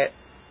mortify it,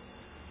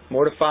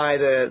 mortify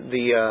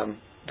the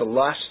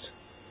lust,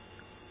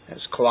 as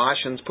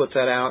Colossians puts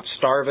that out.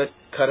 Starve it,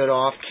 cut it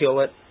off, kill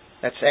it.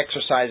 That's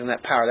exercising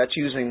that power. That's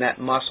using that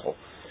muscle,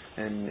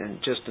 and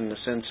just in the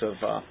sense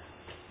of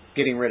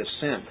getting rid of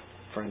sin,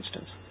 for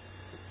instance.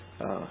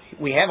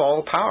 We have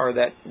all the power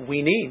that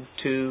we need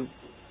to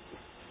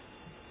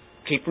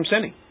keep from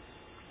sinning.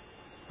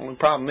 Only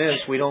problem is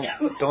we don't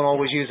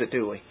always use it,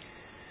 do we?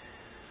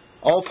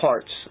 All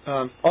parts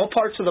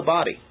of the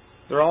body,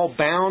 they're all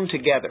bound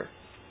together.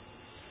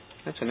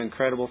 That's an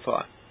incredible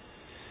thought.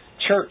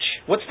 Church.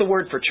 What's the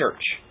word for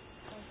church?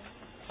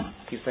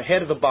 He's the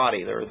head of the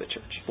body there of the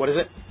church. What is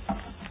it?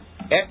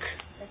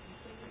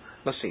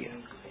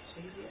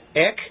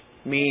 Ek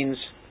means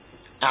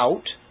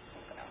out.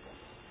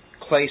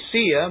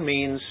 Klesia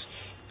means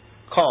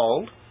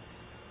called.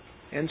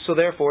 And so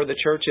therefore the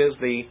church is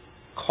the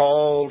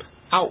called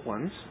out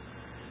ones.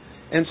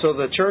 And so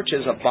the church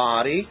is a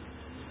body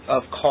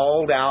of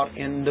called out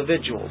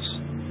individuals,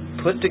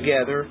 put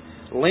together,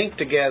 linked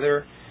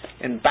together,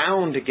 and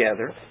bound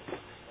together.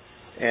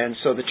 And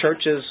so the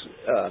church is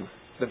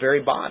the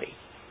very body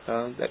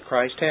that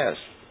Christ has.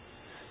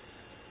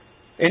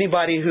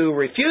 Anybody who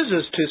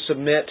refuses to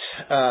submit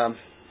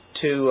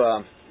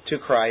to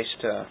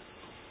Christ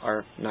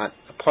are not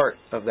a part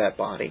of that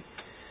body.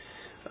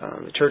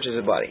 The church is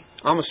a body.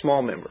 I'm a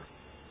small member.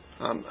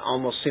 I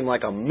almost seem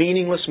like a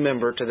meaningless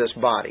member to this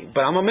body,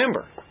 but I'm a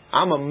member.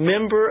 I'm a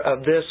member of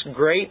this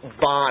great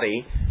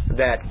body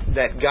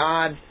that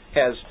God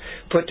has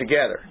put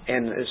together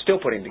and is still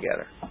putting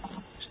together.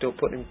 Still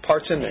putting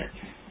parts in there.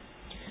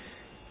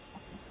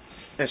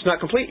 And it's not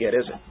complete yet,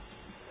 is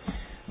it?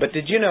 But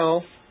did you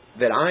know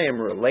that I am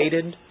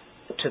related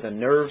to the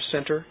nerve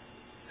center?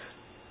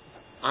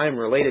 I am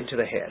related to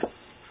the head.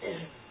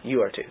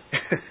 You are too.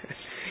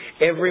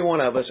 Every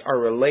one of us are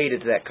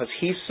related to that because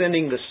He's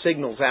sending the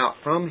signals out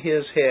from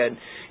His head,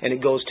 and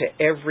it goes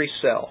to every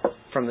cell,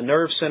 from the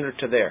nerve center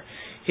to there.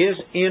 His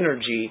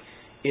energy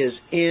is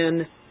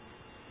in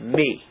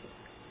me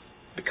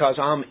because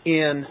I'm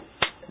in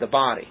the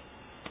body.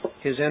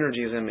 His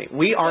energy is in me.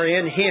 We are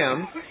in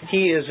Him.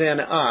 He is in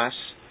us.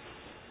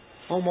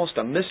 Almost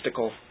a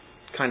mystical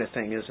kind of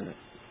thing, isn't it?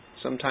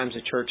 Sometimes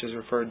the church is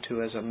referred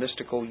to as a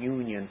mystical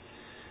union.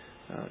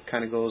 It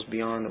kind of goes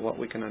beyond what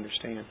we can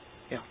understand.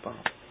 Yeah, Bob.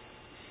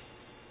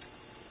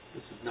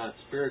 This is not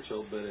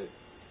spiritual, but it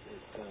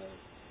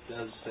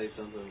does say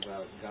something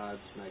about God's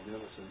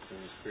magnificence in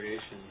His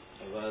creation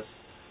of us.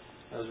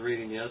 I was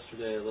reading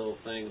yesterday a little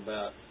thing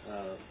about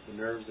the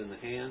nerves in the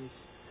hands,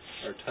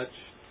 or touch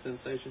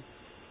sensation.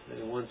 That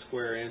in 1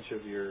 square inch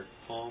of your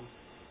palm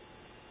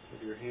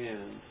of your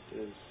hand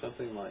is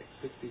something like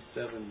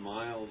 67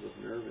 miles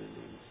of nerve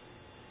endings.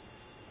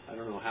 I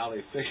don't know how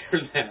they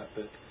figured that,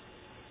 but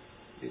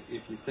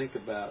if you think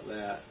about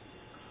that,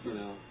 you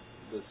know,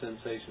 the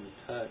sensation of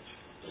touch.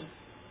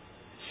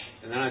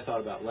 And then I thought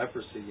about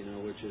leprosy, you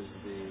know, which is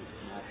the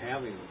not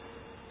having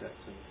that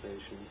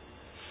sensation,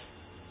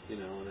 you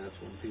know, and that's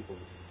when people...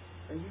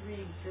 Are you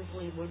reading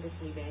Simply and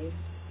Wonderfully Made?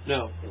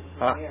 No. It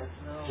was there.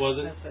 No. Was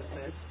it?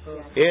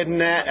 Isn't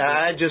that?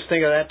 I just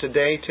think of that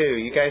today too.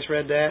 You guys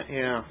read that?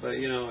 Yeah.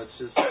 But you know, it's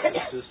just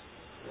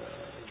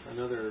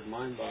another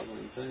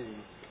mind-boggling thing.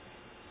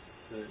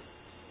 That,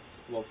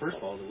 well, first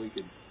of all, that we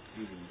could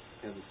even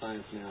have the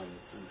science now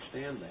to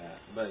understand that,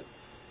 but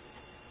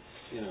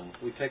you know,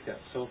 we take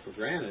that so for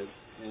granted.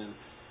 And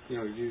you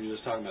know, you were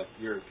just talking about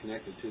you're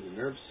connected to the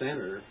nerve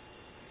center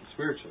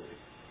spiritually,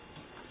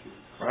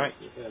 Right.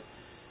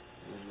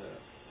 And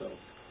so.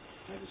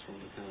 I just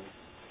wanted to kind of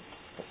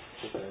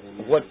put that in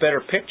there. What better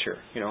picture,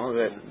 you know,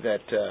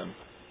 that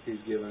He's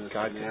given us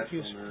God the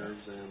natural can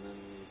nerves, and then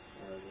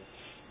are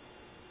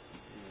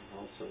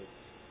also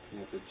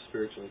connected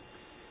spiritually.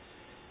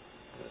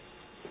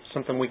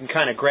 something we can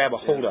kind of grab a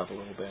hold of a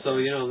little bit. So,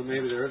 you know,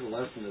 maybe there is a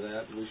lesson to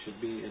that. We should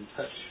be in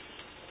touch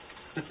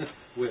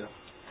with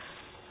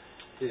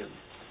Him,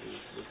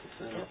 with the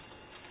center. Yep.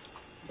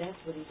 That's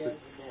what he does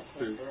in that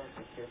whole book,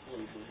 if you're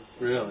fully moving.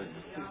 Really?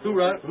 Who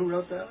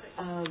wrote that?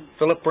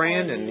 Philip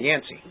Brand and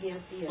Yancey.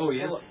 Yancey and Yancey.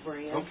 Philip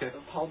Brand, Okay.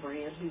 or Paul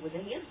Brand, who was a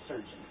hand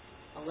surgeon,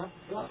 a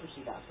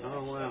leprosy doctor.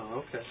 Oh,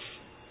 wow, okay.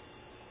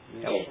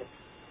 Yep.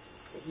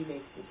 He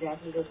makes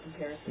exactly those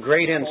comparisons.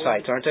 Great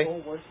insights, aren't they?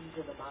 Whole workings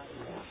of the body.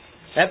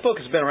 Yeah. That book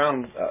has been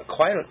around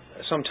quite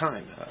some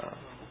time.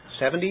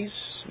 70s,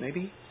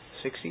 maybe?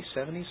 60s,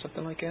 70s,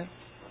 something like that.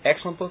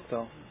 Excellent book,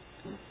 though.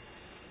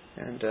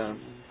 And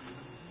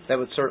that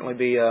would certainly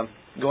be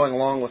going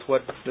along with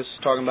what this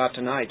is talking about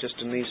tonight, just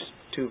in these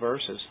two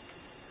verses.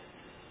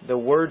 The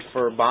word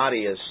for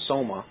body is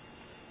soma,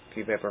 if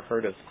you've ever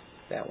heard of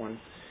that one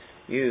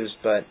used,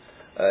 but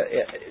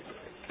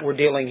we're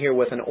dealing here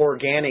with an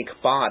organic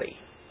body.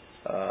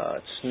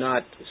 It's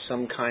not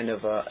some kind of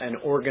an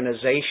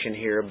organization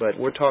here, but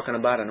we're talking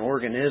about an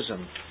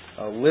organism,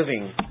 a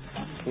living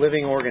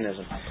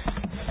organism.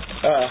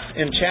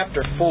 In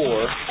chapter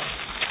 4,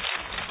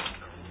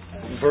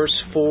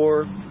 verse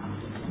 4,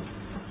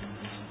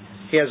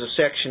 he has a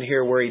section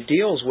here where he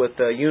deals with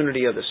the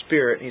unity of the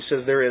Spirit. He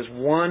says there is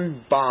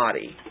one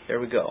body. There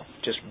we go.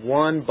 Just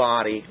one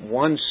body,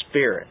 one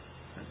Spirit,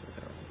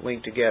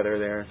 linked together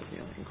there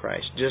in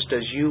Christ. Just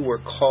as you were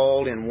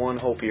called in one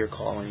hope of your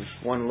calling,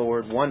 one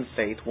Lord, one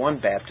faith, one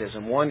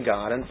baptism, one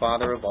God and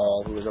Father of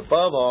all, who is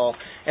above all,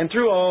 and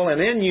through all, and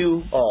in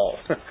you all.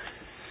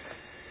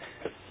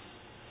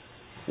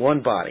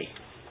 One body.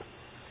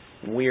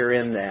 We are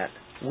in that.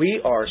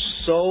 We are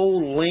so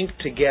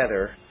linked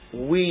together,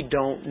 we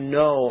don't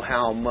know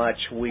how much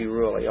we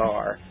really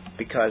are,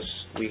 because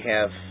we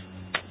have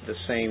the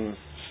same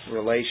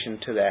relation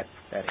to that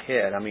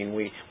head. I mean,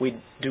 we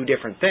do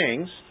different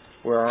things.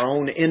 We're our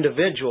own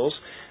individuals,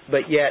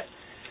 but yet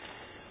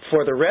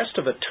for the rest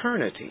of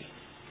eternity,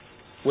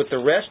 with the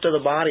rest of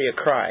the body of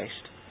Christ,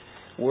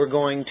 we're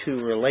going to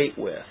relate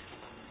with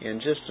in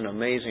just an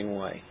amazing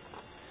way.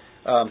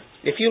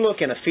 If you look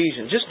in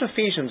Ephesians, just in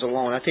Ephesians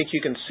alone, I think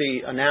you can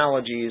see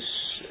analogies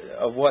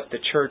of what the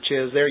church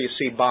is. There you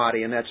see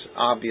body, and that's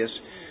obvious.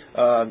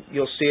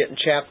 You'll see it in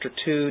chapter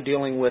 2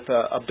 dealing with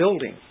a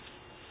building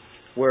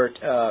where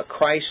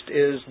Christ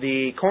is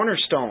the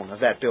cornerstone of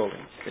that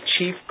building, the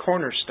chief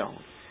cornerstone.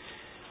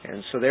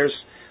 And so there's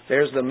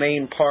the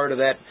main part of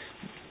that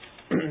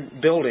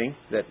building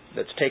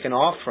that's taken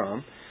off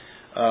from.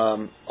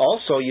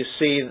 Also, you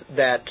see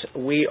that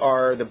we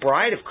are the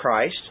bride of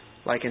Christ,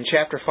 like in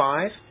chapter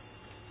 5.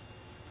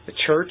 The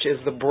church is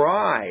the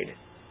bride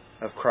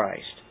of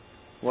Christ.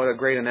 What a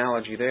great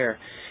analogy there.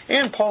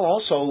 And Paul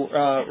also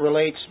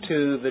relates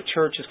to the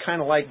church as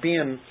kind of like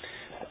being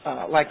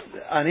like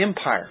an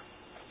empire.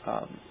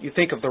 You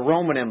think of the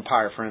Roman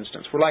Empire, for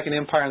instance. We're like an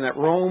empire in that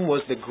Rome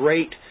was the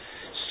great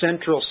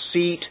central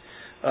seat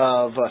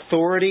of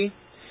authority,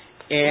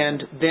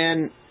 and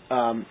then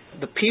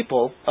the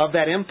people of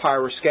that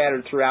empire were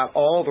scattered throughout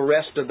all the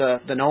rest of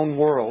the known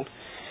world,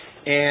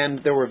 and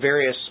there were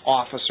various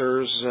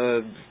officers,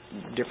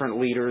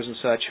 different leaders and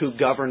such, who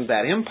governed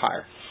that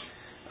empire.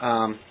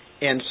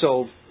 And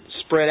so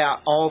spread out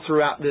all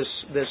throughout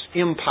this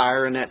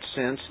empire, in that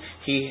sense,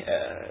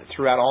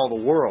 throughout all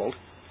the world,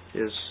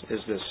 is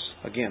this,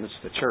 again, it's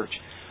the church.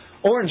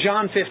 Or in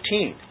John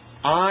 15,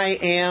 I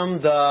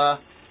am the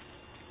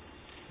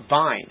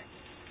vine.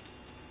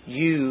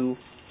 You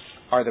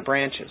are the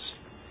branches.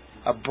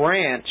 A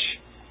branch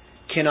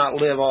cannot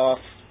live off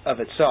of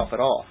itself at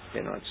all.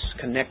 It's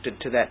connected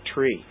to that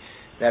tree.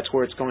 That's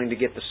where it's going to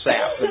get the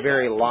sap, the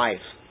very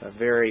life, the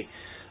very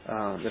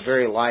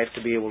life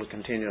to be able to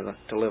continue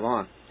to live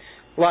on.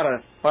 A lot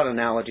of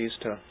analogies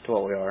to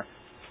what we are,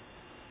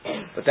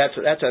 but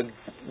that's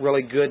a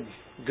really good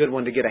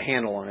one to get a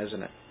handle on,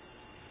 isn't it?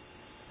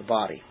 The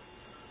body.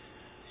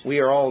 We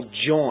are all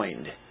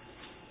joined.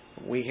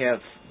 We have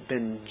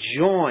been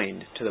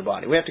joined to the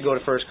body. We have to go to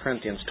 1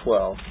 Corinthians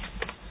 12,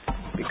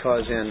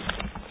 because in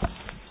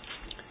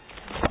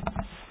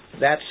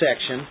that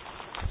section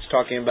it's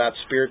talking about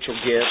spiritual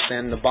gifts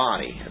and the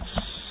body.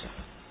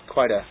 It's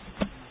quite a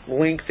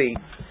lengthy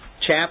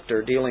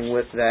chapter dealing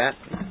with that,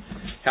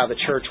 how the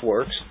church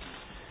works.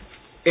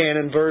 And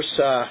in verse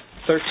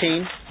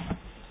 13,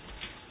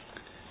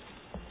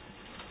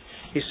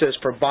 he says,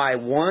 for by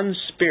one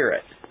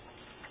Spirit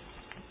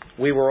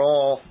we were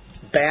all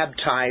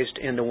baptized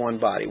into one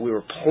body. We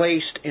were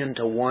placed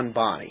into one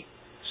body.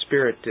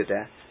 Spirit did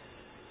that.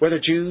 Whether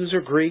Jews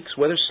or Greeks,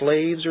 whether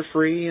slaves or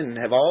free, and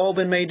have all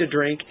been made to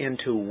drink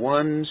into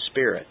one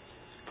Spirit.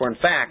 For in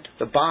fact,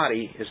 the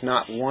body is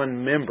not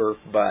one member,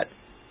 but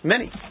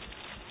many.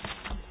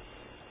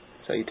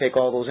 So you take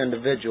all those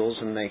individuals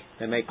and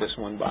they make this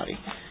one body.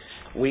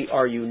 We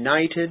are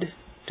united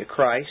to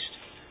Christ.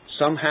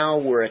 Somehow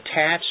we're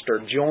attached or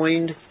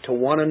joined to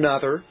one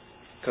another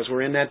because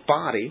we're in that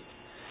body.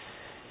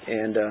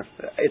 And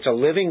it's a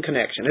living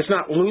connection. It's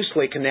not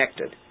loosely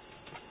connected,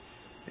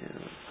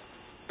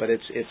 but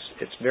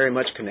it's very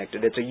much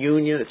connected. It's a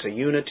union. It's a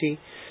unity,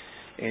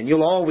 and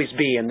you'll always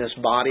be in this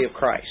body of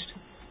Christ.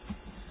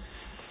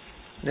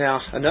 Now,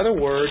 another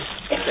word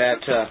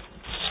that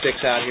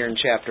sticks out here in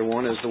chapter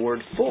 1 is the word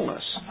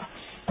fullness.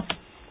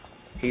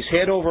 He's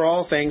head over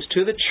all things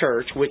to the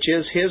church, which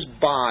is His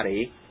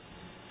body,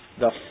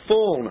 the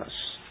fullness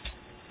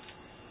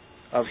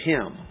of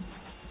Him.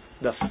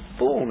 The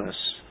fullness.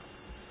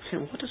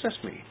 What does this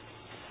mean?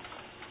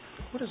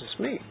 What does this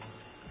mean?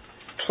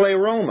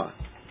 Pleroma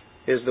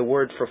is the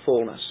word for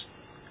fullness.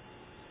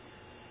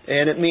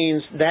 And it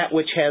means that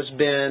which has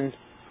been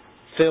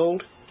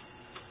filled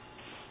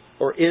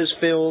or is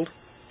filled.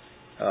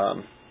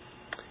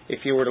 If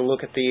you were to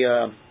look at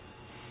the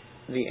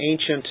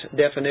ancient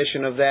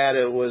definition of that,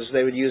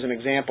 they would use an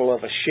example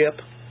of a ship.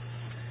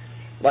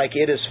 Like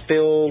it is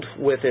filled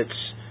with its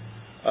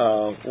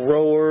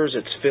rowers,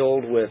 it's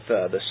filled with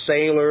the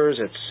sailors,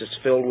 it's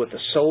filled with the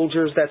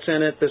soldiers that's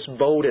in it. This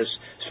boat is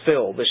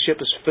filled. The ship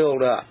is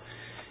filled up.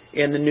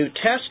 In the New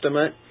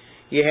Testament,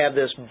 you have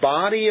this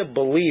body of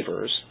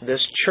believers,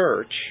 this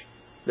church,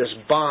 this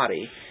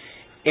body,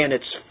 and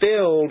it's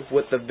filled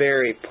with the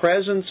very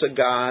presence of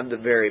God, the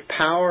very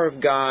power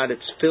of God.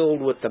 It's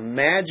filled with the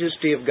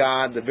majesty of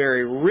God, the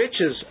very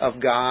riches of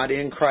God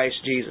in Christ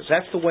Jesus.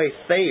 That's the way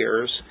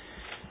Thayer's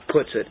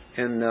puts it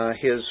in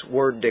his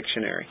word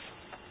dictionary.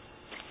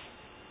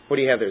 What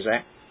do you have there,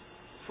 Zach?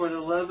 For the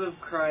love of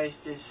Christ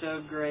is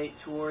so great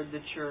toward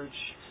the church,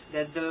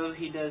 that though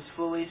He does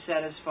fully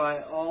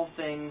satisfy all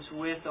things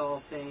with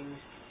all things,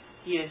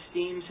 He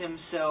esteems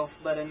Himself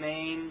but a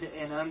maimed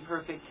and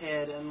unperfect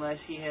head, unless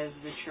He has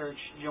the church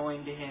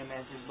joined to Him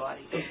as His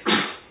body.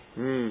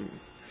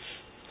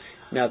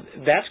 Now,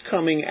 that's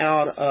coming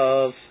out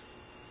of...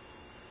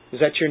 Is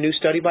that your New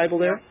Study Bible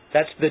there? Yeah.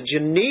 That's the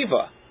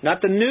Geneva,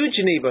 not the New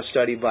Geneva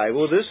Study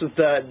Bible. This is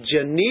the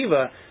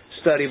Geneva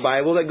Study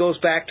Bible that goes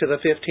back to the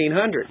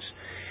 1500s.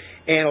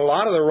 And a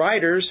lot of the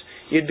writers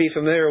you'd be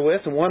familiar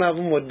with, and one of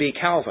them would be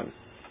Calvin.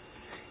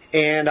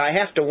 And I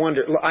have to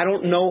wonder, I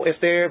don't know if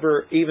they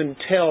ever even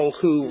tell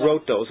who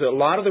wrote those. A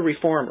lot of the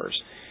reformers.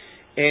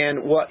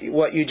 And what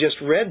you just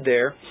read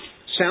there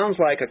sounds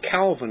like a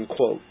Calvin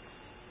quote.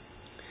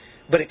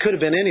 But it could have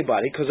been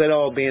anybody, because they'd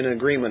all be in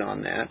agreement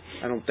on that.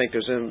 I don't think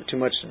there's too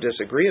much to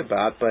disagree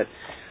about, but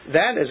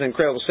that is an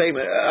incredible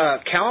statement.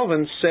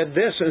 Calvin said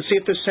this, and see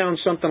if this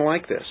sounds something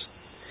like this.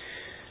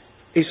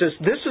 He says,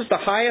 "This is the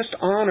highest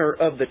honor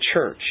of the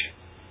church,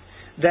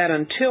 that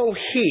until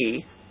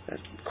He,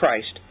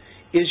 Christ,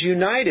 is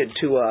united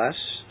to us,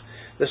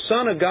 the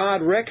Son of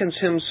God reckons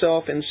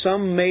Himself in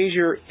some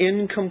measure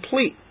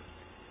incomplete.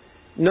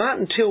 Not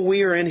until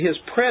we are in His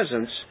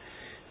presence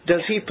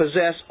does He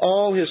possess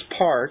all His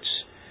parts,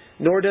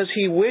 nor does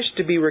He wish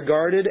to be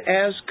regarded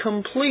as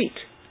complete."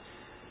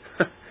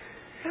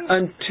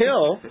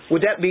 Until,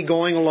 would that be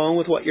going along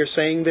with what you're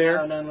saying there?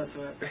 No, none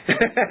whatsoever.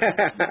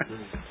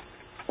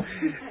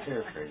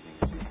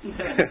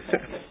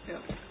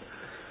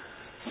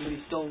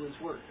 Somebody stole His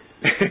work.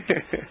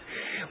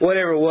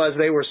 Whatever it was,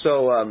 they were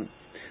so...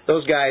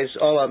 those guys,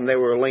 all of them, they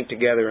were linked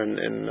together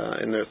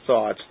in their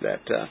thoughts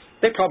that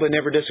they probably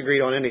never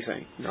disagreed on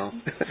anything. No.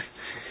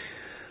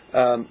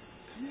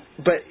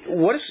 But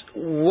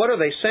what are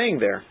they saying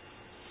there?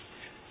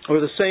 Or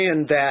they're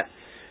saying that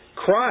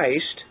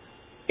Christ,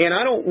 and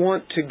I don't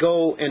want to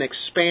go and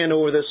expand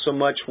over this so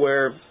much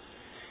where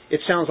it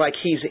sounds like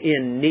He's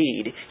in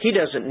need. He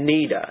doesn't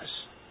need us.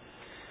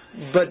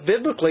 But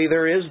biblically,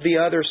 there is the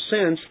other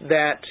sense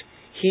that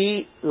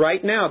He,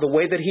 right now, the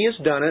way that He has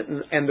done it,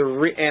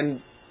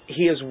 and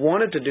He has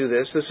wanted to do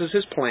this is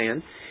His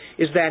plan,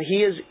 is that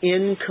He is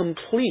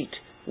incomplete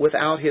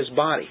without His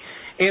body.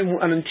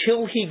 And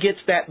until He gets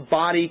that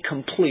body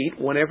complete,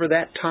 whenever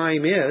that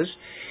time is,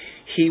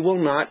 He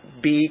will not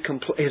be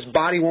complete. His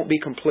body won't be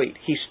complete.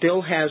 He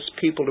still has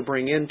people to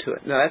bring into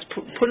it. Now, that's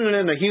putting it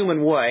in a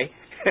human way,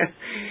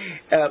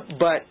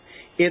 but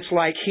it's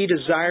like He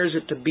desires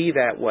it to be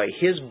that way.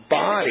 His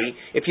body,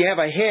 if you have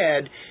a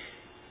head,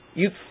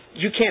 you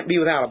can't be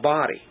without a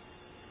body.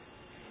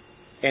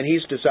 And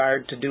He's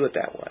desired to do it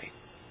that way.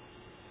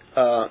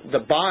 The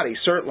body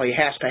certainly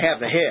has to have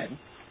the head.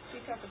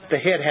 The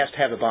head has to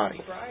have the body.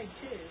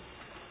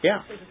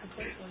 Yeah.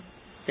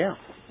 Yeah.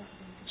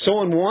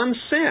 So in one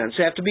sense,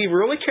 you have to be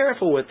really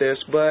careful with this,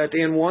 but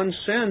in one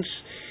sense,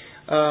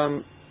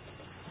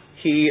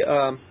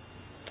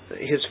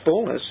 His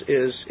fullness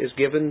is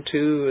given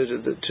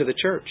to the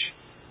church.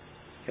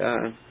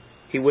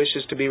 He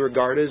wishes to be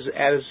regarded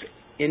as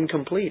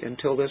incomplete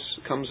until this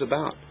comes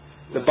about.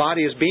 The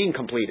body is being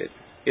completed.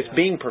 It's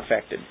being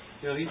perfected.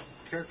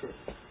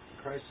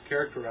 Christ is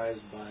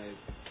characterized by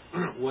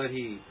what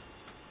He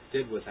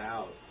did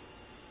without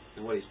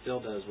and what He still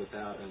does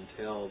without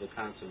until the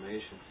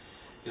consummation.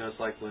 It's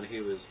like when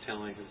He was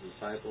telling His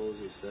disciples,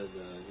 He said,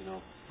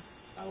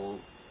 I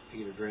won't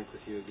eat or drink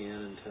with you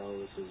again until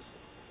this is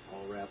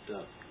all wrapped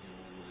up,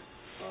 in my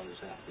Father's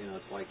house.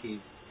 It's like He's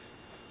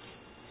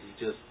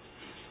just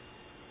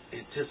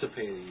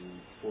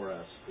anticipating for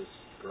us this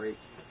great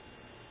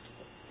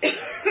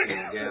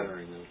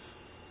gathering of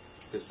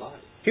His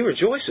body. He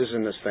rejoices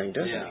in this thing,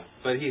 doesn't He? Yeah,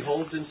 but He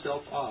holds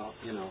Himself off.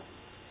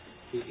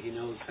 He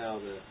knows how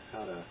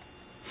to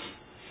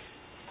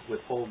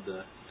withhold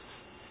the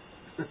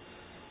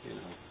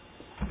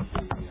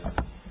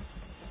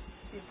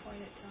the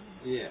appointed time.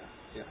 Yeah.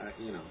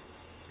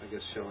 I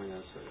guess showing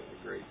us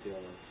a great deal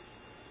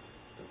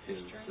of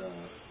His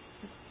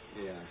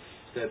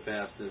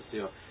steadfastness.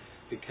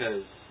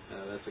 Because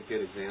that's a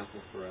good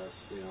example for us.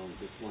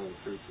 It's one of the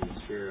fruits of the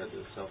Spirit,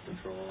 the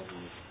self-control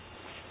and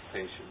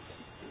patience.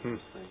 And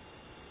those things.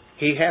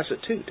 He has it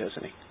too,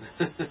 doesn't He?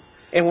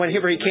 And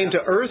whenever He came to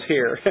earth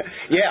here,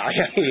 He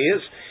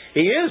is.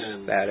 He is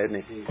and that,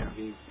 isn't He?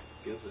 He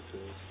gives it to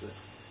us. But,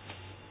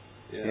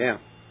 yeah.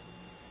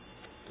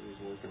 He's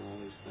working all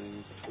these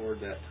things toward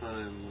that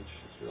time, which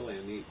is really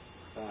a neat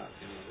thought.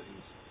 That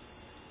He's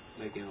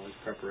making all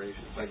these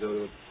preparations. I go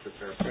to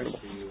prepare a place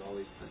for you. All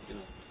these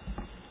things.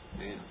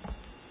 Man,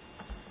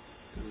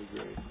 it's gonna be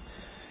great.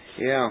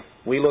 Yeah,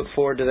 we look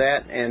forward to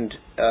that, and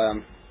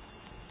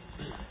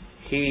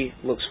He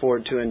looks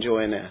forward to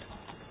enjoying that.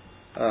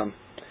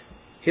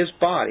 His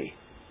body,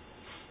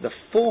 the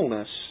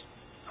fullness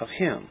of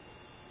Him.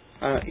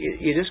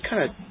 You just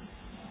kind of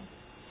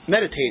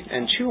meditate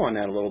and chew on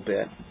that a little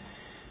bit,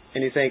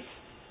 and you think,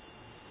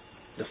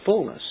 the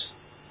fullness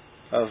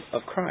of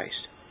Christ.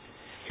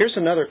 Here's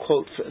another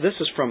quote. This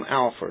is from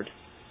Alford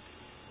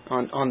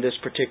on this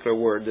particular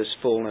word, this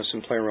fullness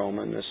and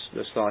pleroma, and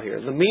this thought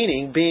here. The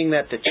meaning being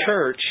that the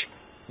church,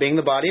 being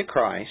the body of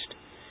Christ,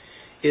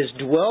 is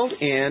dwelled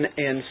in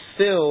and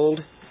filled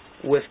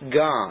with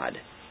God.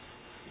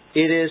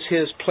 It is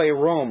His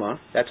pleroma,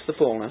 that's the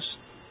fullness,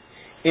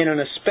 in an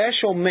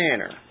especial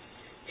manner.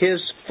 His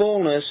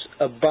fullness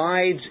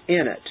abides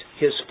in it.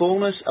 His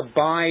fullness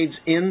abides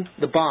in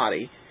the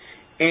body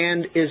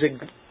and is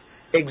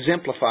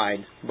exemplified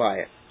by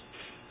it.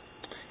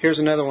 Here's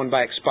another one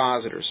by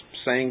expositors,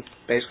 saying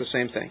basically the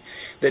same thing.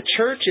 The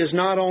church is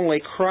not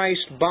only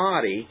Christ's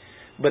body,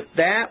 but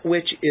that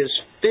which is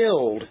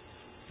filled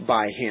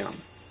by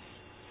Him.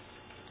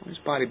 His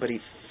body, but He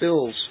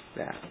fills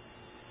that.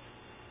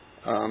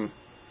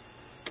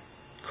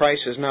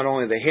 Christ is not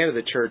only the head of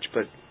the church,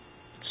 but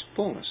its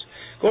fullness.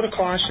 Go to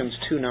Colossians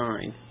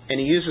 2:9, and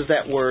he uses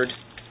that word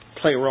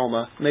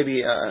pleroma,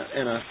 maybe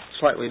in a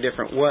slightly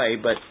different way,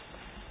 but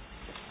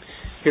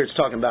here it's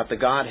talking about the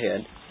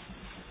Godhead.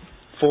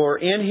 For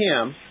in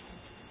Him,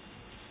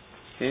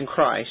 in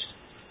Christ,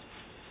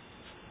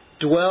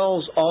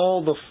 dwells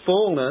all the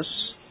fullness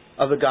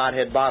of the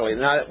Godhead bodily.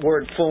 Now, that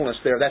word fullness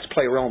there, that's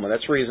pleroma.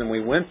 That's the reason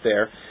we went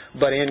there.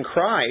 But in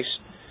Christ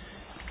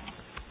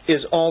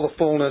is all the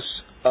fullness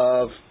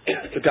of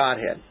the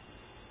Godhead,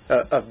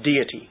 of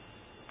deity,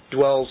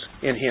 dwells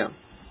in Him.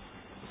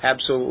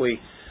 Absolutely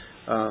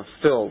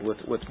filled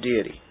with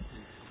deity.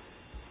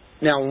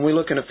 Now, when we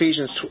look in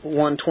Ephesians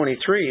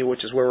 1:23,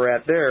 which is where we're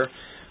at there,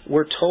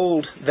 we're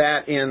told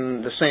that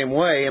in the same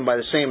way and by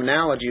the same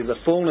analogy, the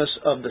fullness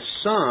of the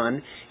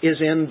Son is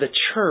in the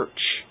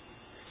church.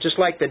 Just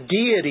like the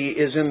deity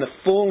is in the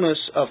fullness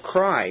of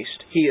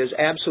Christ, He is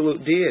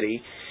absolute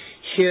deity,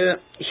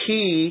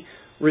 He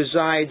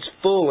resides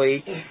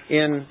fully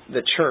in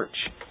the church,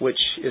 which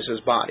is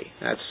His body.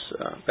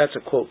 That's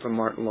a quote from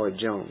Martin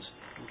Lloyd-Jones.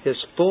 His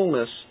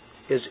fullness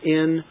is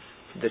in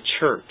the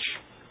church.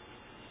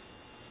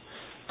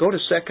 Go to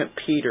 2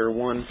 Peter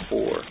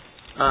 1:4.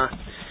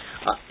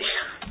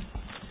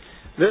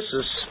 This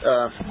is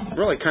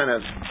really kind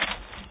of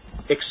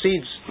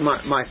exceeds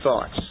my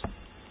thoughts.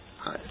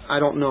 I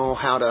don't know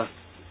how to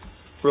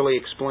really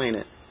explain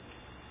it.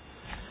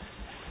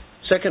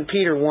 2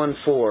 Peter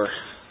 1:4.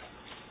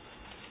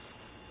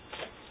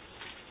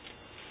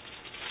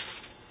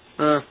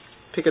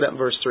 Pick it up in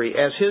verse 3.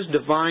 As His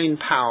divine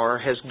power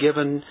has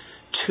given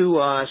to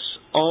us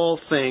all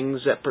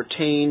things that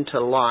pertain to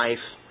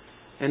life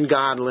and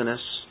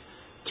godliness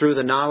through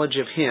the knowledge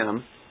of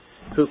Him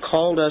who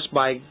called us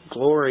by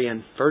glory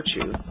and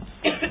virtue,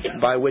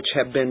 by which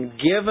have been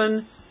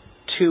given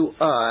to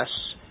us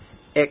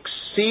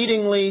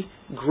exceedingly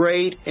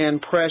great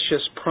and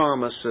precious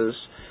promises,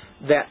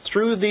 that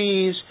through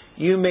these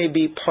you may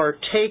be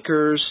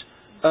partakers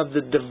of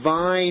the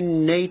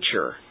divine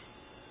nature,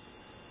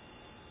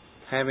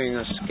 having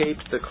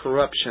escaped the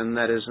corruption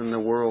that is in the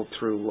world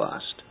through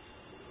lust.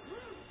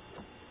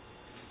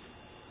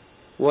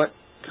 What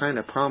kind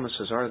of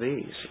promises are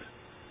these?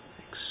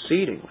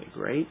 Exceedingly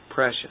great,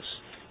 precious.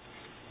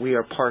 We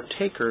are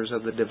partakers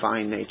of the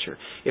divine nature.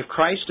 If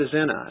Christ is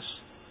in us,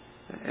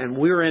 and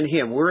we're in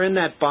Him, we're in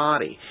that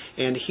body,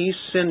 and He's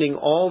sending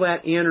all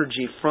that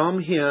energy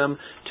from Him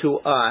to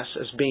us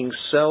as being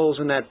cells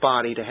in that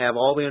body to have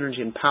all the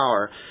energy and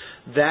power,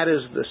 that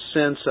is the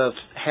sense of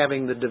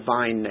having the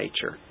divine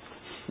nature.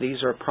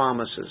 These are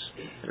promises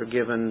that are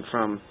given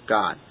from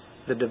God.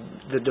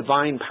 The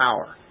divine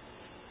power,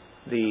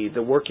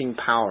 the working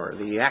power,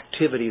 the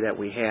activity that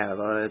we have,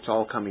 it's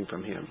all coming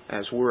from Him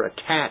as we're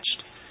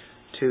attached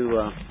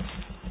to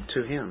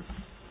Him.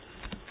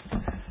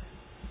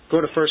 Go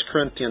to 1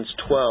 Corinthians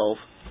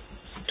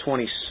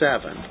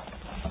 12:27.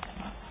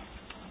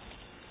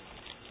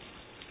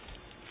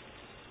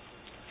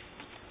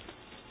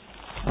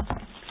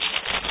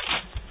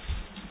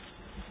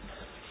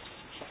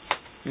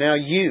 Now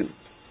you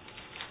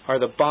are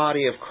the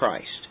body of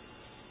Christ,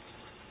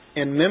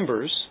 and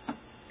members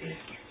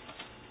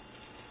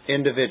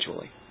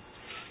individually.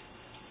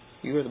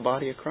 You are the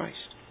body of Christ,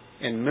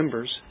 and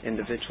members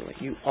individually.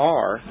 You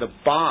are the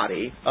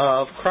body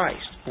of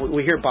Christ.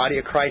 We hear body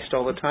of Christ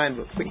all the time,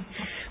 but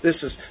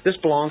this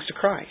belongs to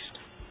Christ.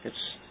 It's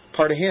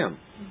part of Him.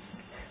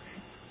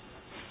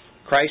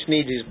 Christ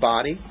needs His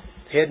body.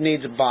 Head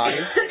needs a body.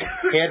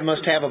 Head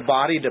must have a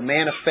body to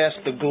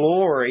manifest the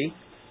glory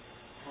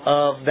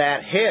of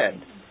that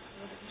head.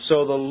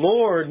 So the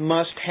Lord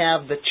must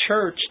have the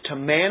church to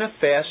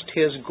manifest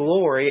His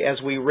glory,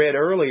 as we read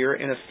earlier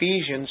in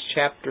Ephesians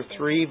chapter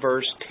 3,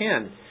 verse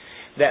 10.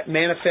 That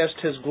manifests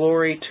His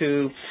glory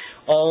to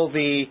all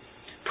the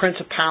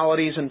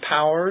principalities and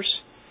powers.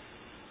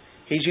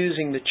 He's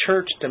using the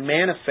church to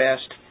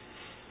manifest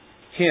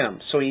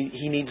Him. So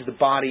He needs the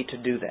body to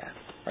do that.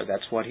 Or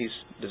that's what He's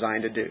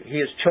designed to do. He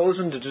has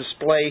chosen to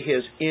display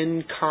His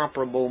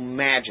incomparable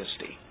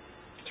majesty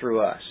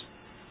through us.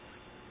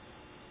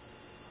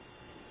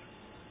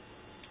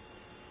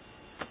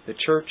 The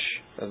church,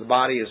 the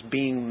body, is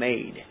being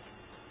made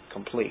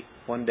complete.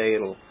 One day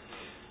it'll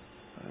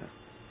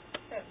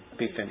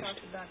be finished.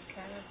 Talked about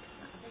kind of,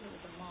 I think it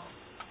was a moth,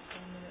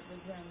 and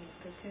then it was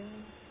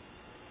cocoon,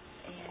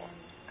 and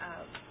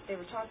they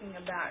were talking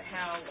about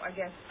how I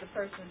guess the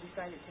person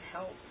decided to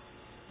help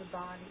the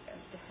body,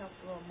 to help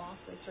the little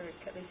moth. They seen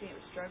it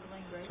was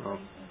struggling greatly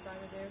inside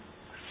of there,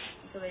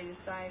 and so they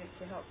decided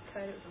to help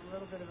cut it with a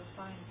little bit of a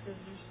fine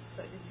scissors,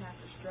 so it didn't have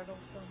to struggle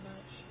so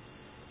much.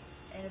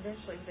 And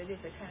eventually what they did,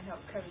 they kind of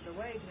helped cut it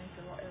away to make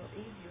it a little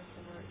easier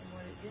for it. And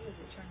what it did is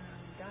it turned around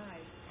and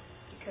died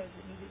because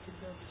it needed to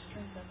build the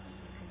strength up in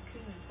the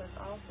cocoon. Plus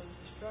also with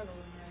the struggle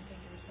in there, I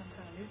think there was some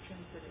kind of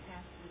nutrients that it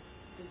has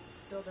to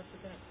build up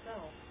within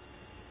itself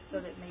so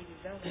that it may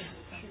develop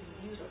into something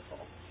beautiful.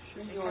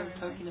 Sure you are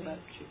talking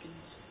about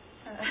chickens.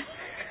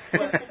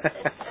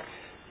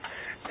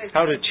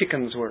 How do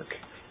chickens work?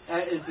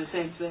 It's the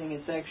same thing.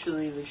 It's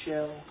actually the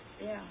shell.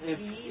 Yeah. If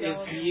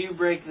you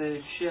break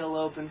the shell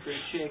open for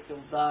a chick,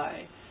 it'll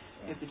die.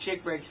 Yeah. If the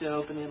chick breaks it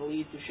open, it'll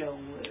eat the shell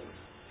and live.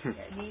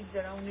 It needs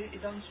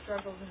its own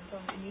struggles and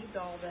it needs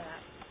all that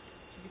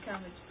to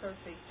become its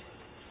perfect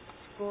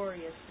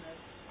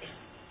gloriousness.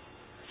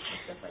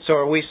 So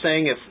are we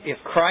saying if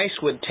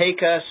Christ would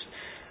take us,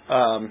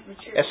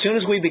 as soon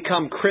as we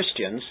become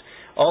Christians,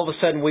 all of a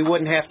sudden we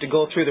wouldn't have to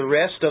go through the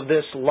rest of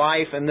this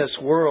life and this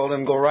world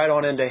and go right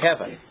on into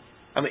heaven?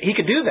 I mean, He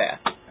could do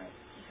that.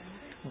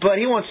 But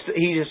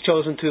He has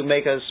chosen to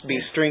make us be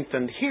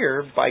strengthened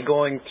here by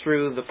going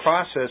through the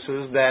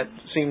processes that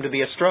seem to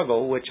be a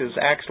struggle, which is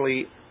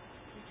actually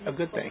a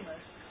good thing.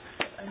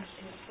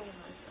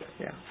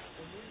 Yeah.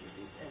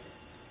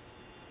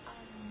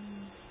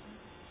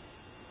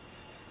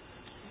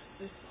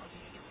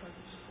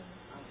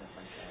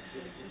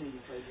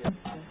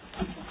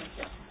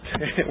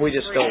 We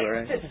just stole it,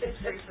 right?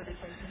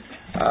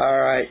 All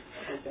right.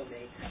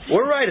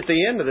 We're right at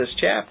the end of this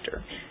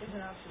chapter.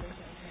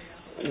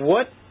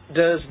 What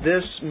does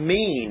this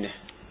mean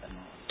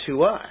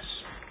to us?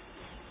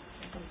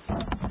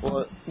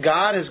 Well,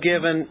 God has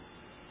given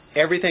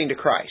everything to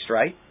Christ,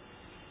 right?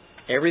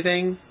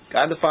 Everything,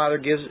 God the Father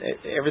gives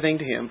everything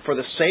to Him for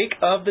the sake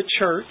of the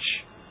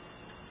church,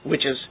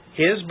 which is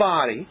His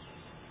body,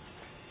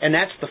 and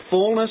that's the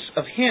fullness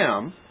of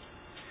Him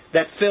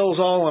that fills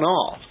all in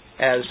all,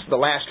 as the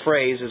last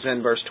phrase is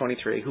in verse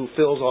 23, who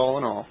fills all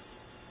in all.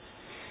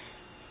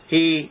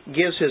 He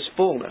gives His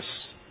fullness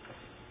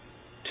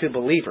to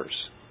believers.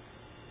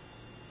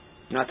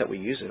 Not that we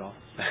use it all.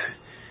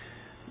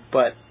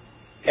 But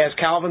as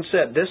Calvin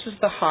said, this is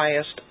the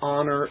highest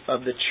honor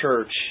of the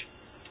church,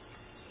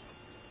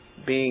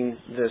 being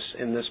this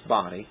in this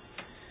body,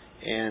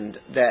 and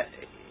that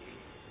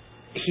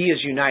He is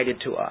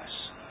united to us.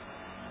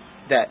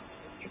 That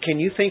can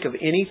you think of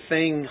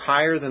anything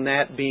higher than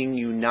that, being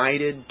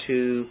united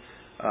to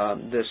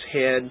this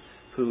head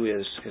who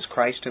is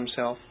Christ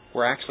Himself?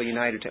 We're actually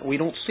united to Him. We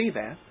don't see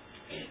that.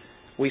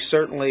 We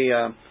certainly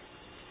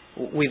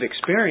we've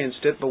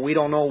experienced it, but we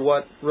don't know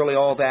what really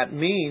all that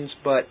means.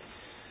 But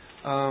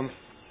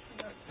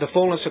the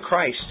fullness of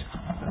Christ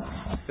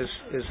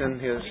is in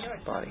His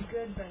body.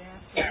 Good, but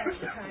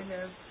after kind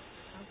of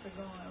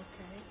going,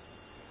 okay.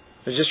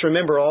 But just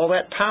remember all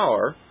that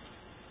power.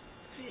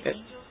 Do the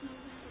angels know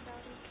that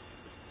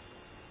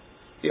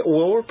about it?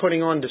 Well, we're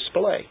putting on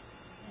display.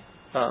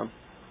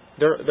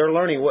 They're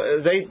learning.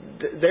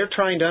 They're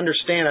trying to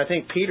understand. I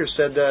think Peter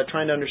said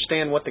trying to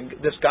understand what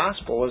this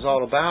gospel is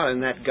all about,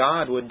 and that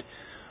God would.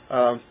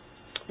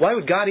 Why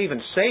would God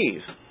even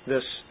save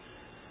this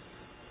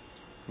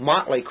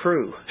motley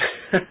crew?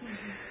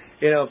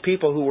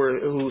 People who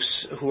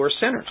are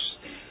sinners,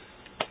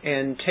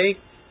 and take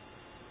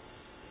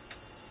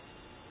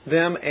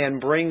them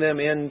and bring them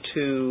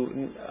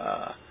into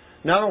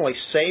not only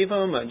save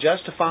them,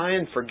 justify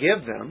and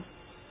forgive them,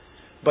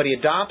 but He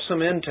adopts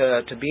them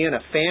into being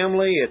a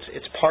family.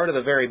 It's part of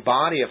the very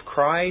body of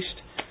Christ.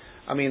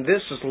 I mean,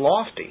 this is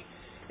lofty.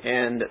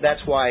 And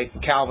that's why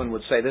Calvin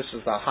would say this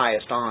is the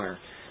highest honor,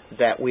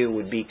 that we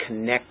would be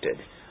connected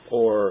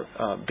or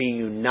be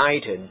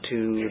united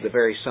to the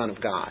very Son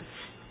of God.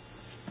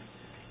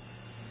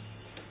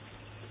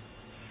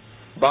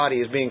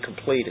 Body is being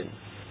completed.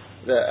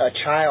 A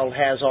child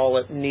has all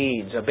it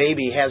needs. A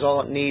baby has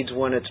all it needs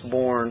when it's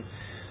born.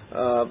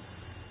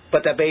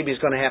 But that baby's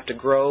going to have to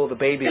grow. The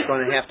baby's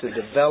going to have to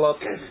develop.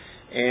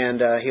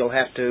 And he'll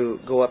have to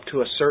go up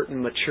to a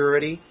certain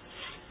maturity.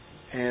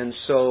 And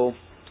so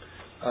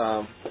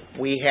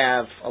we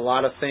have a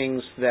lot of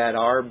things that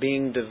are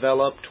being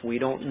developed. We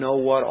don't know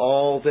what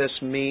all this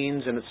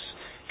means. And it's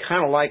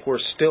kind of like we're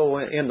still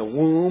in the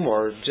womb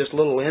or just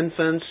little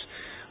infants.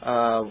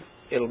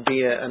 It'll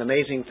be an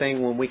amazing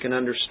thing when we can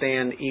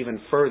understand even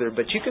further.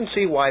 But you can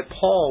see why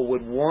Paul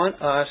would want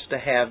us to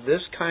have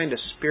this kind of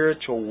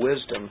spiritual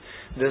wisdom,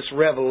 this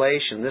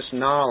revelation, this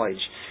knowledge,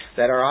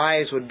 that our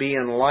eyes would be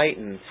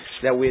enlightened,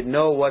 that we'd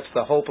know what's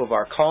the hope of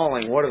our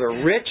calling, what are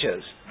the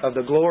riches of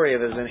the glory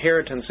of His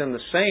inheritance in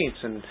the saints,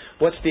 and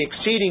what's the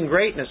exceeding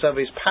greatness of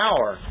His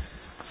power,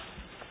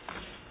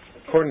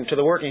 according to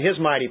the working of His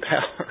mighty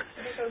power.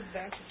 It goes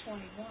back to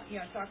 21.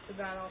 It talks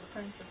about all the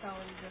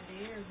principalities of the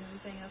air and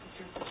everything else that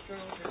your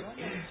struggles are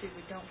going into,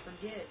 but don't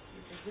forget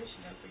your position,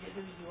 don't forget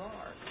who you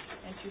are,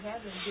 and you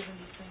have been given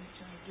these things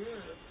to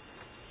endure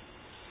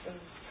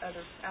those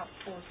other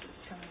outforces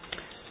coming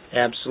against you.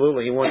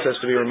 Absolutely. He wants us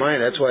to be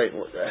reminded. That's why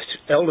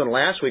Eldon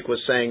last week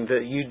was saying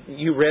that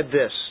you read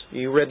this.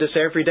 You read this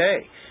every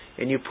day.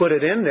 And you put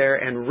it in there,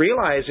 and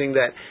realizing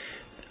that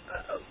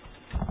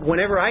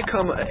whenever I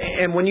come,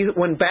 and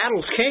when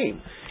battles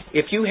came,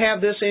 if you have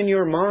this in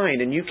your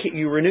mind and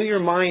you renew your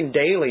mind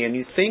daily and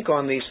you think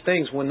on these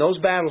things, when those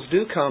battles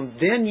do come,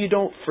 then you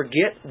don't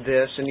forget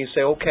this and you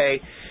say, okay,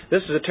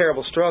 this is a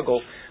terrible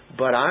struggle,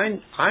 but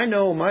I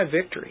know my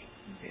victory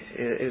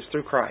is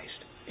through Christ.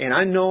 And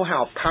I know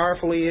how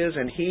powerful He is,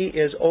 and He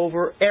is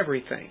over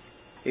everything.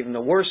 Even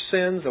the worst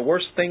sins, the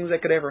worst things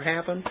that could ever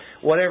happen,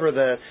 whatever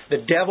the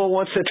devil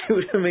wants to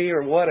do to me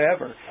or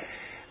whatever.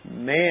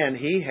 Man,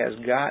 He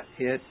has got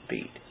it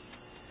beat.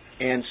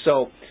 And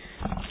so,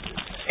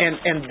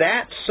 and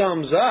that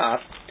sums up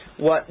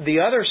what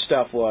the other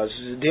stuff was,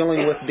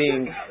 dealing with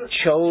being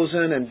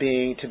chosen and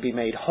to be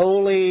made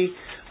holy,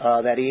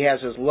 that He has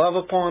His love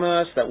upon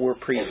us, that we're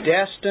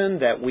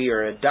predestined, that we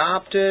are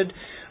adopted.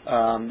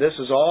 This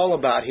is all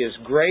about His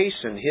grace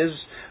and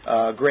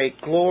His great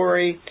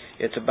glory.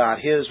 It's about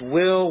His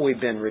will. We've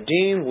been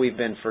redeemed. We've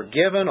been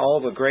forgiven.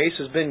 All the grace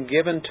has been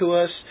given to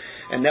us.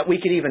 And that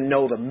we can even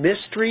know the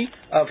mystery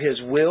of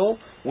His will.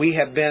 We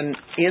have been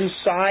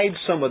inside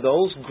some of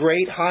those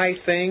great high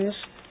things.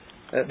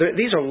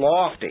 These are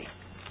lofty.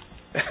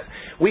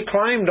 We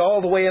climbed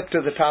all the way up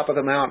to the top of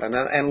the mountain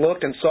and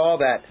looked and saw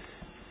that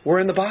we're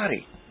in the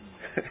body.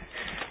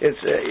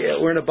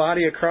 We're in the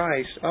body of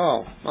Christ.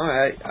 Oh,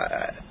 my,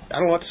 I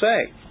don't know what to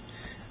say.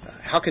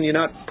 How can you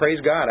not praise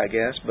God, I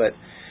guess? But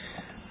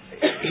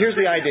here's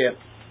the idea.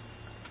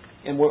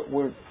 And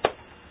we're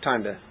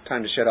time to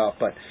shut off.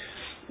 But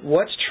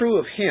what's true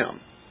of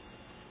Him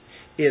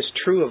is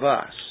true of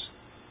us.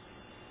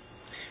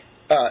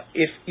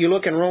 If you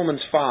look in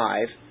Romans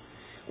 5,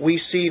 we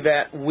see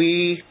that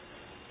we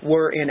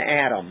were in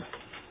Adam.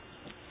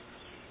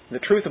 The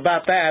truth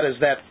about that is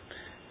that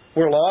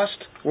we're lost,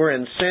 we're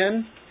in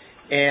sin,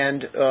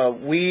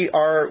 and we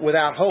are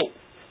without hope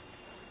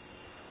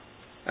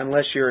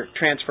unless you're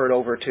transferred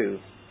over to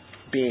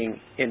being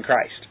in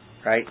Christ,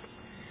 right?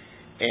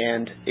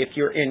 And if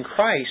you're in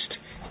Christ,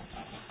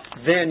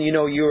 then you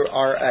know you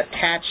are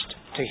attached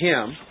to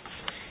Him,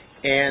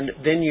 and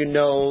then you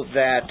know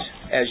that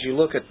as you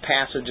look at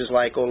passages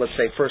like, let's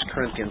say 1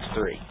 Corinthians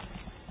 3.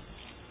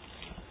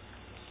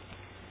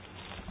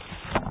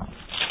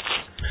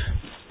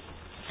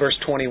 Verse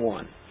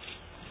 21.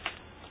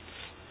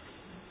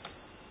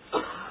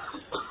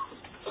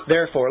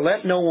 Therefore,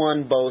 let no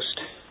one boast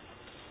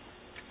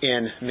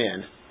in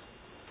men,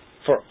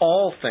 for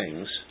all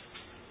things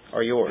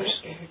are yours.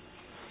 Did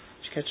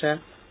you catch that?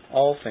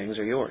 All things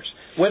are yours.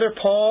 Whether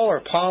Paul or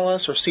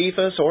Apollos or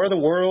Cephas or the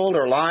world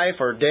or life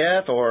or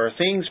death or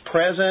things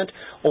present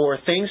or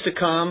things to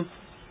come,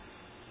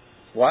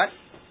 what?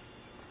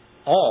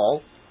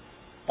 All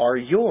are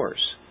yours.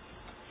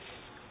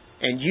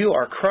 And you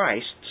are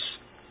Christ's,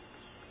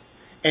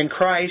 and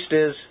Christ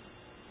is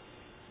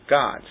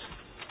God's.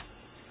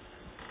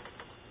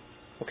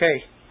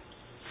 Okay.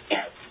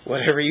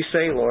 Whatever you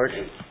say, Lord.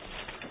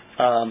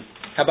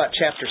 How about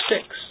chapter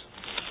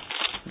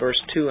 6, verse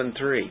 2 and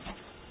 3?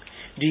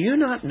 Do you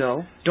not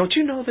know, don't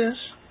you know this,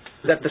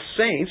 that the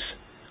saints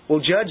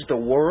will judge the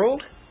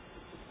world?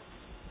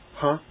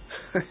 Huh?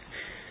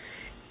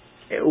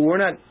 We're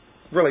not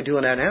really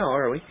doing that now,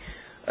 are we?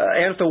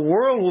 And if the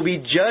world will be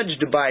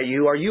judged by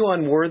you, are you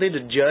unworthy to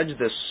judge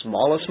the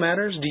smallest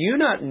matters? Do you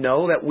not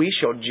know that we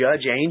shall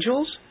judge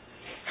angels?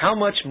 How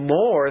much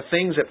more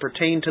things that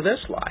pertain to this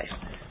life?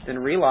 Then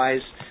realize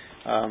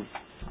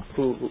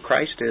who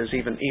Christ is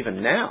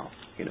even now.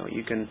 You know,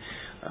 you can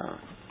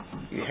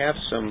you have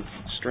some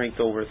strength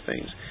over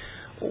things.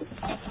 If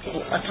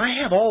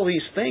I have all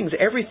these things,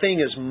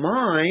 everything is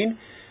mine,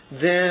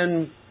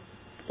 then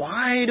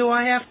why do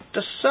I have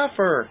to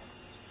suffer?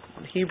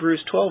 In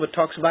Hebrews 12 it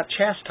talks about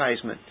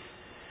chastisement.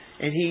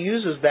 And He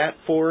uses that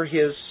for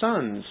His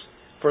sons.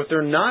 For if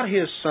they're not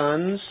His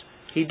sons,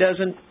 He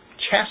doesn't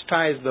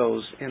chastise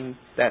those in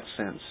that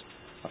sense.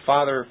 A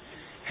father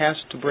has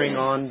to bring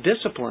on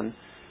discipline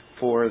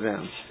for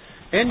them.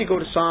 And you go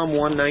to Psalm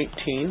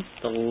 119,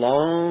 the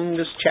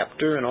longest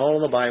chapter in all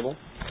of the Bible.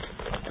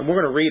 And we're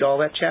going to read all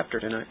that chapter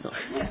tonight. No.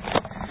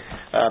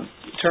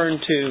 Turn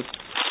to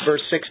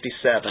verse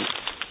 67.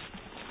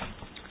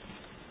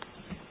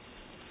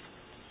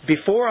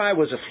 Before I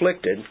was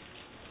afflicted,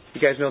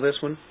 you guys know this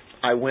one?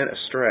 I went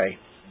astray.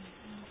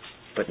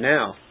 But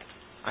now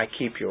I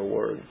keep your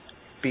word.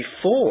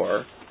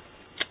 Before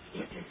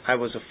I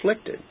was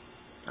afflicted,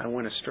 I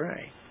went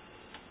astray.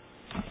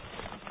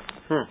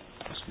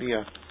 Must be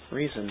a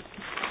reason.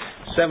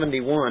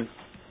 71.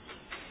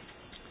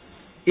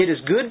 It is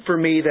good for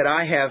me that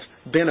I have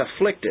been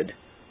afflicted,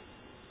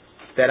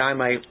 that I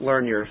may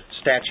learn your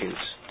statutes.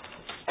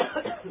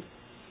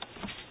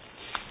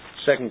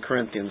 2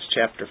 Corinthians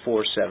chapter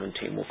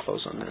 4:17. We'll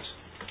close on this.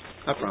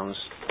 I promise.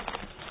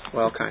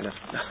 Well, kind of.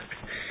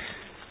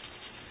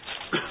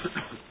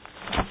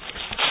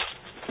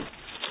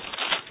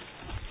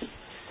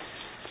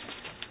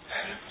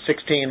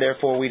 16,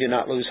 therefore we do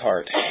not lose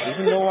heart.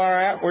 Even though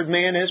our outward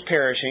man is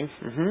perishing,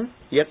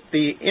 yet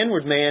the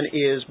inward man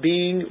is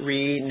being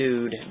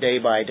renewed day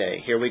by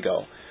day. Here we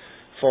go.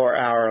 For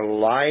our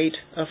light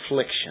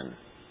affliction,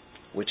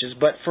 which is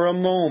but for a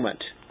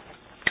moment,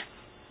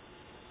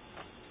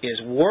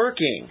 is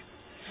working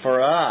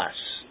for us.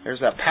 There's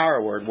that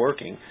power word,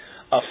 working.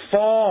 A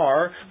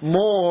far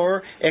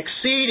more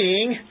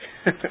exceeding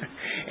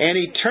and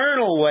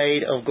eternal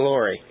weight of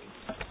glory.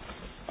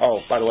 Oh,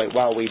 by the way,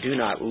 while we do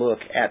not look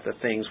at the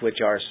things which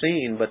are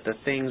seen, but the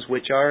things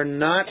which are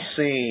not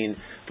seen.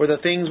 For the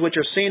things which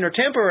are seen are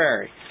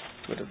temporary,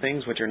 but the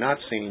things which are not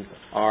seen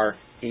are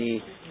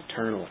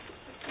eternal.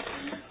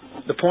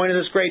 The point of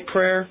this great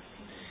prayer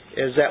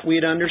is that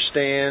we'd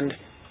understand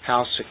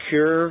how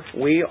secure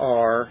we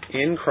are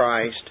in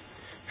Christ,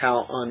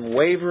 how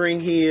unwavering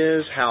He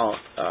is, how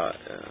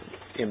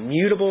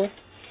immutable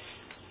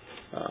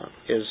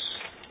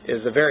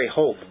is the very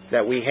hope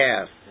that we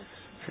have.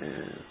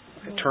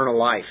 Eternal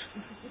life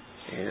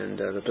and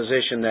the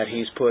position that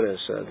He's put us,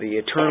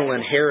 the eternal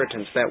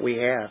inheritance that we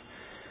have.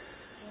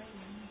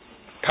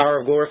 Power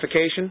of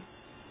glorification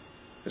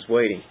is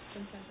waiting.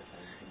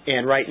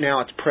 And right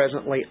now it's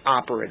presently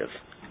operative.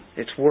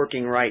 It's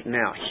working right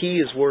now. He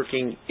is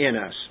working in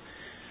us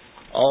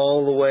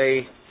all the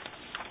way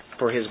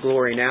for His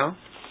glory now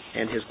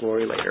and His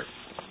glory later.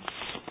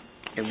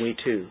 And we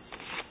too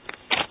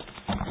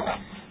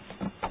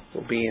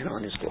will be in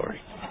on His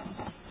glory.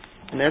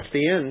 And that's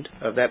the end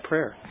of that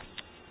prayer.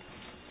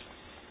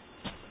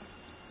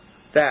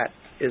 That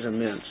is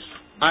immense.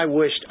 I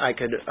wished I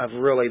could have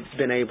really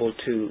been able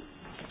to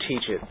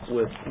teach it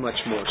with much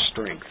more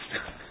strength.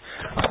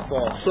 I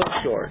fall so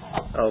short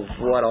of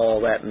what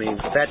all that means.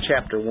 That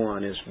chapter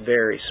 1 is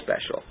very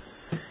special.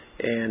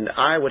 And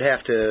I would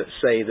have to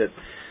say that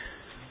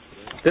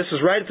this is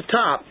right at the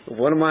top of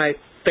one of my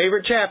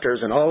favorite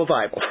chapters in all the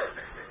Bible.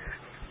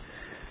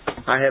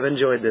 I have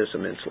enjoyed this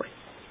immensely.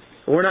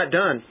 We're not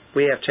done.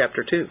 We have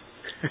chapter 2.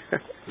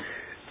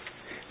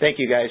 Thank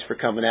you guys for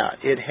coming out.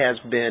 It has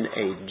been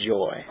a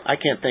joy. I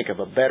can't think of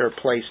a better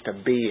place to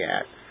be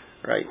at,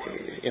 right,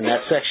 in that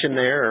section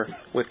there or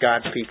with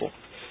God's people.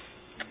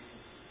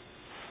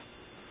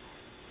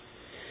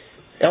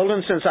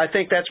 Eldon, since I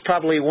think that's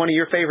probably one of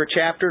your favorite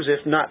chapters,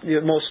 if not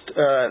your most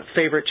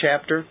favorite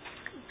chapter,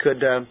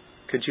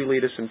 could you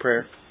lead us in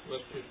prayer?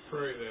 Let's just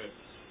pray that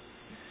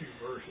few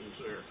verses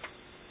there.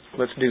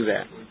 Let's do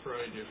that. We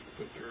pray, just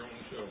put your own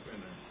self in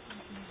there.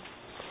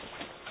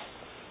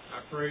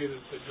 I pray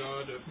that the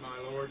God of my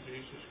Lord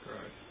Jesus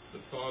Christ, the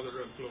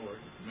Father of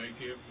glory, may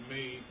give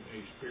me a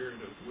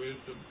spirit of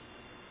wisdom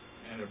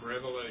and of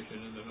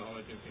revelation in the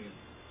knowledge of Him.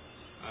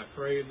 I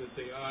pray that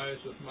the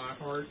eyes of my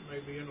heart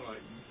may be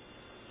enlightened,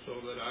 so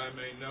that I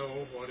may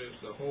know what is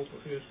the hope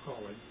of His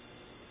calling,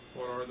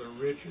 what are the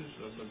riches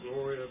of the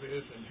glory of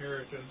His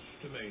inheritance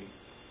to me,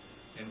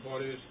 and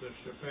what is the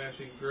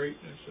surpassing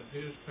greatness of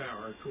His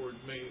power toward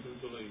me who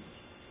believes,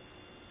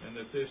 and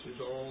that this is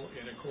all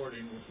in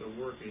according with the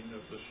working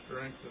of the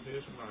strength of His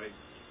might,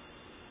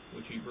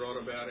 which He brought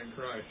about in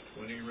Christ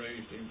when He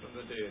raised Him from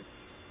the dead,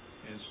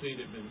 and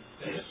seated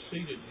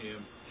Him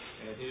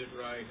at His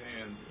right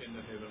hand in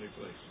the heavenly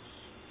places.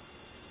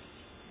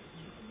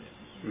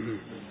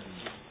 Amen.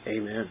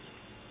 Amen.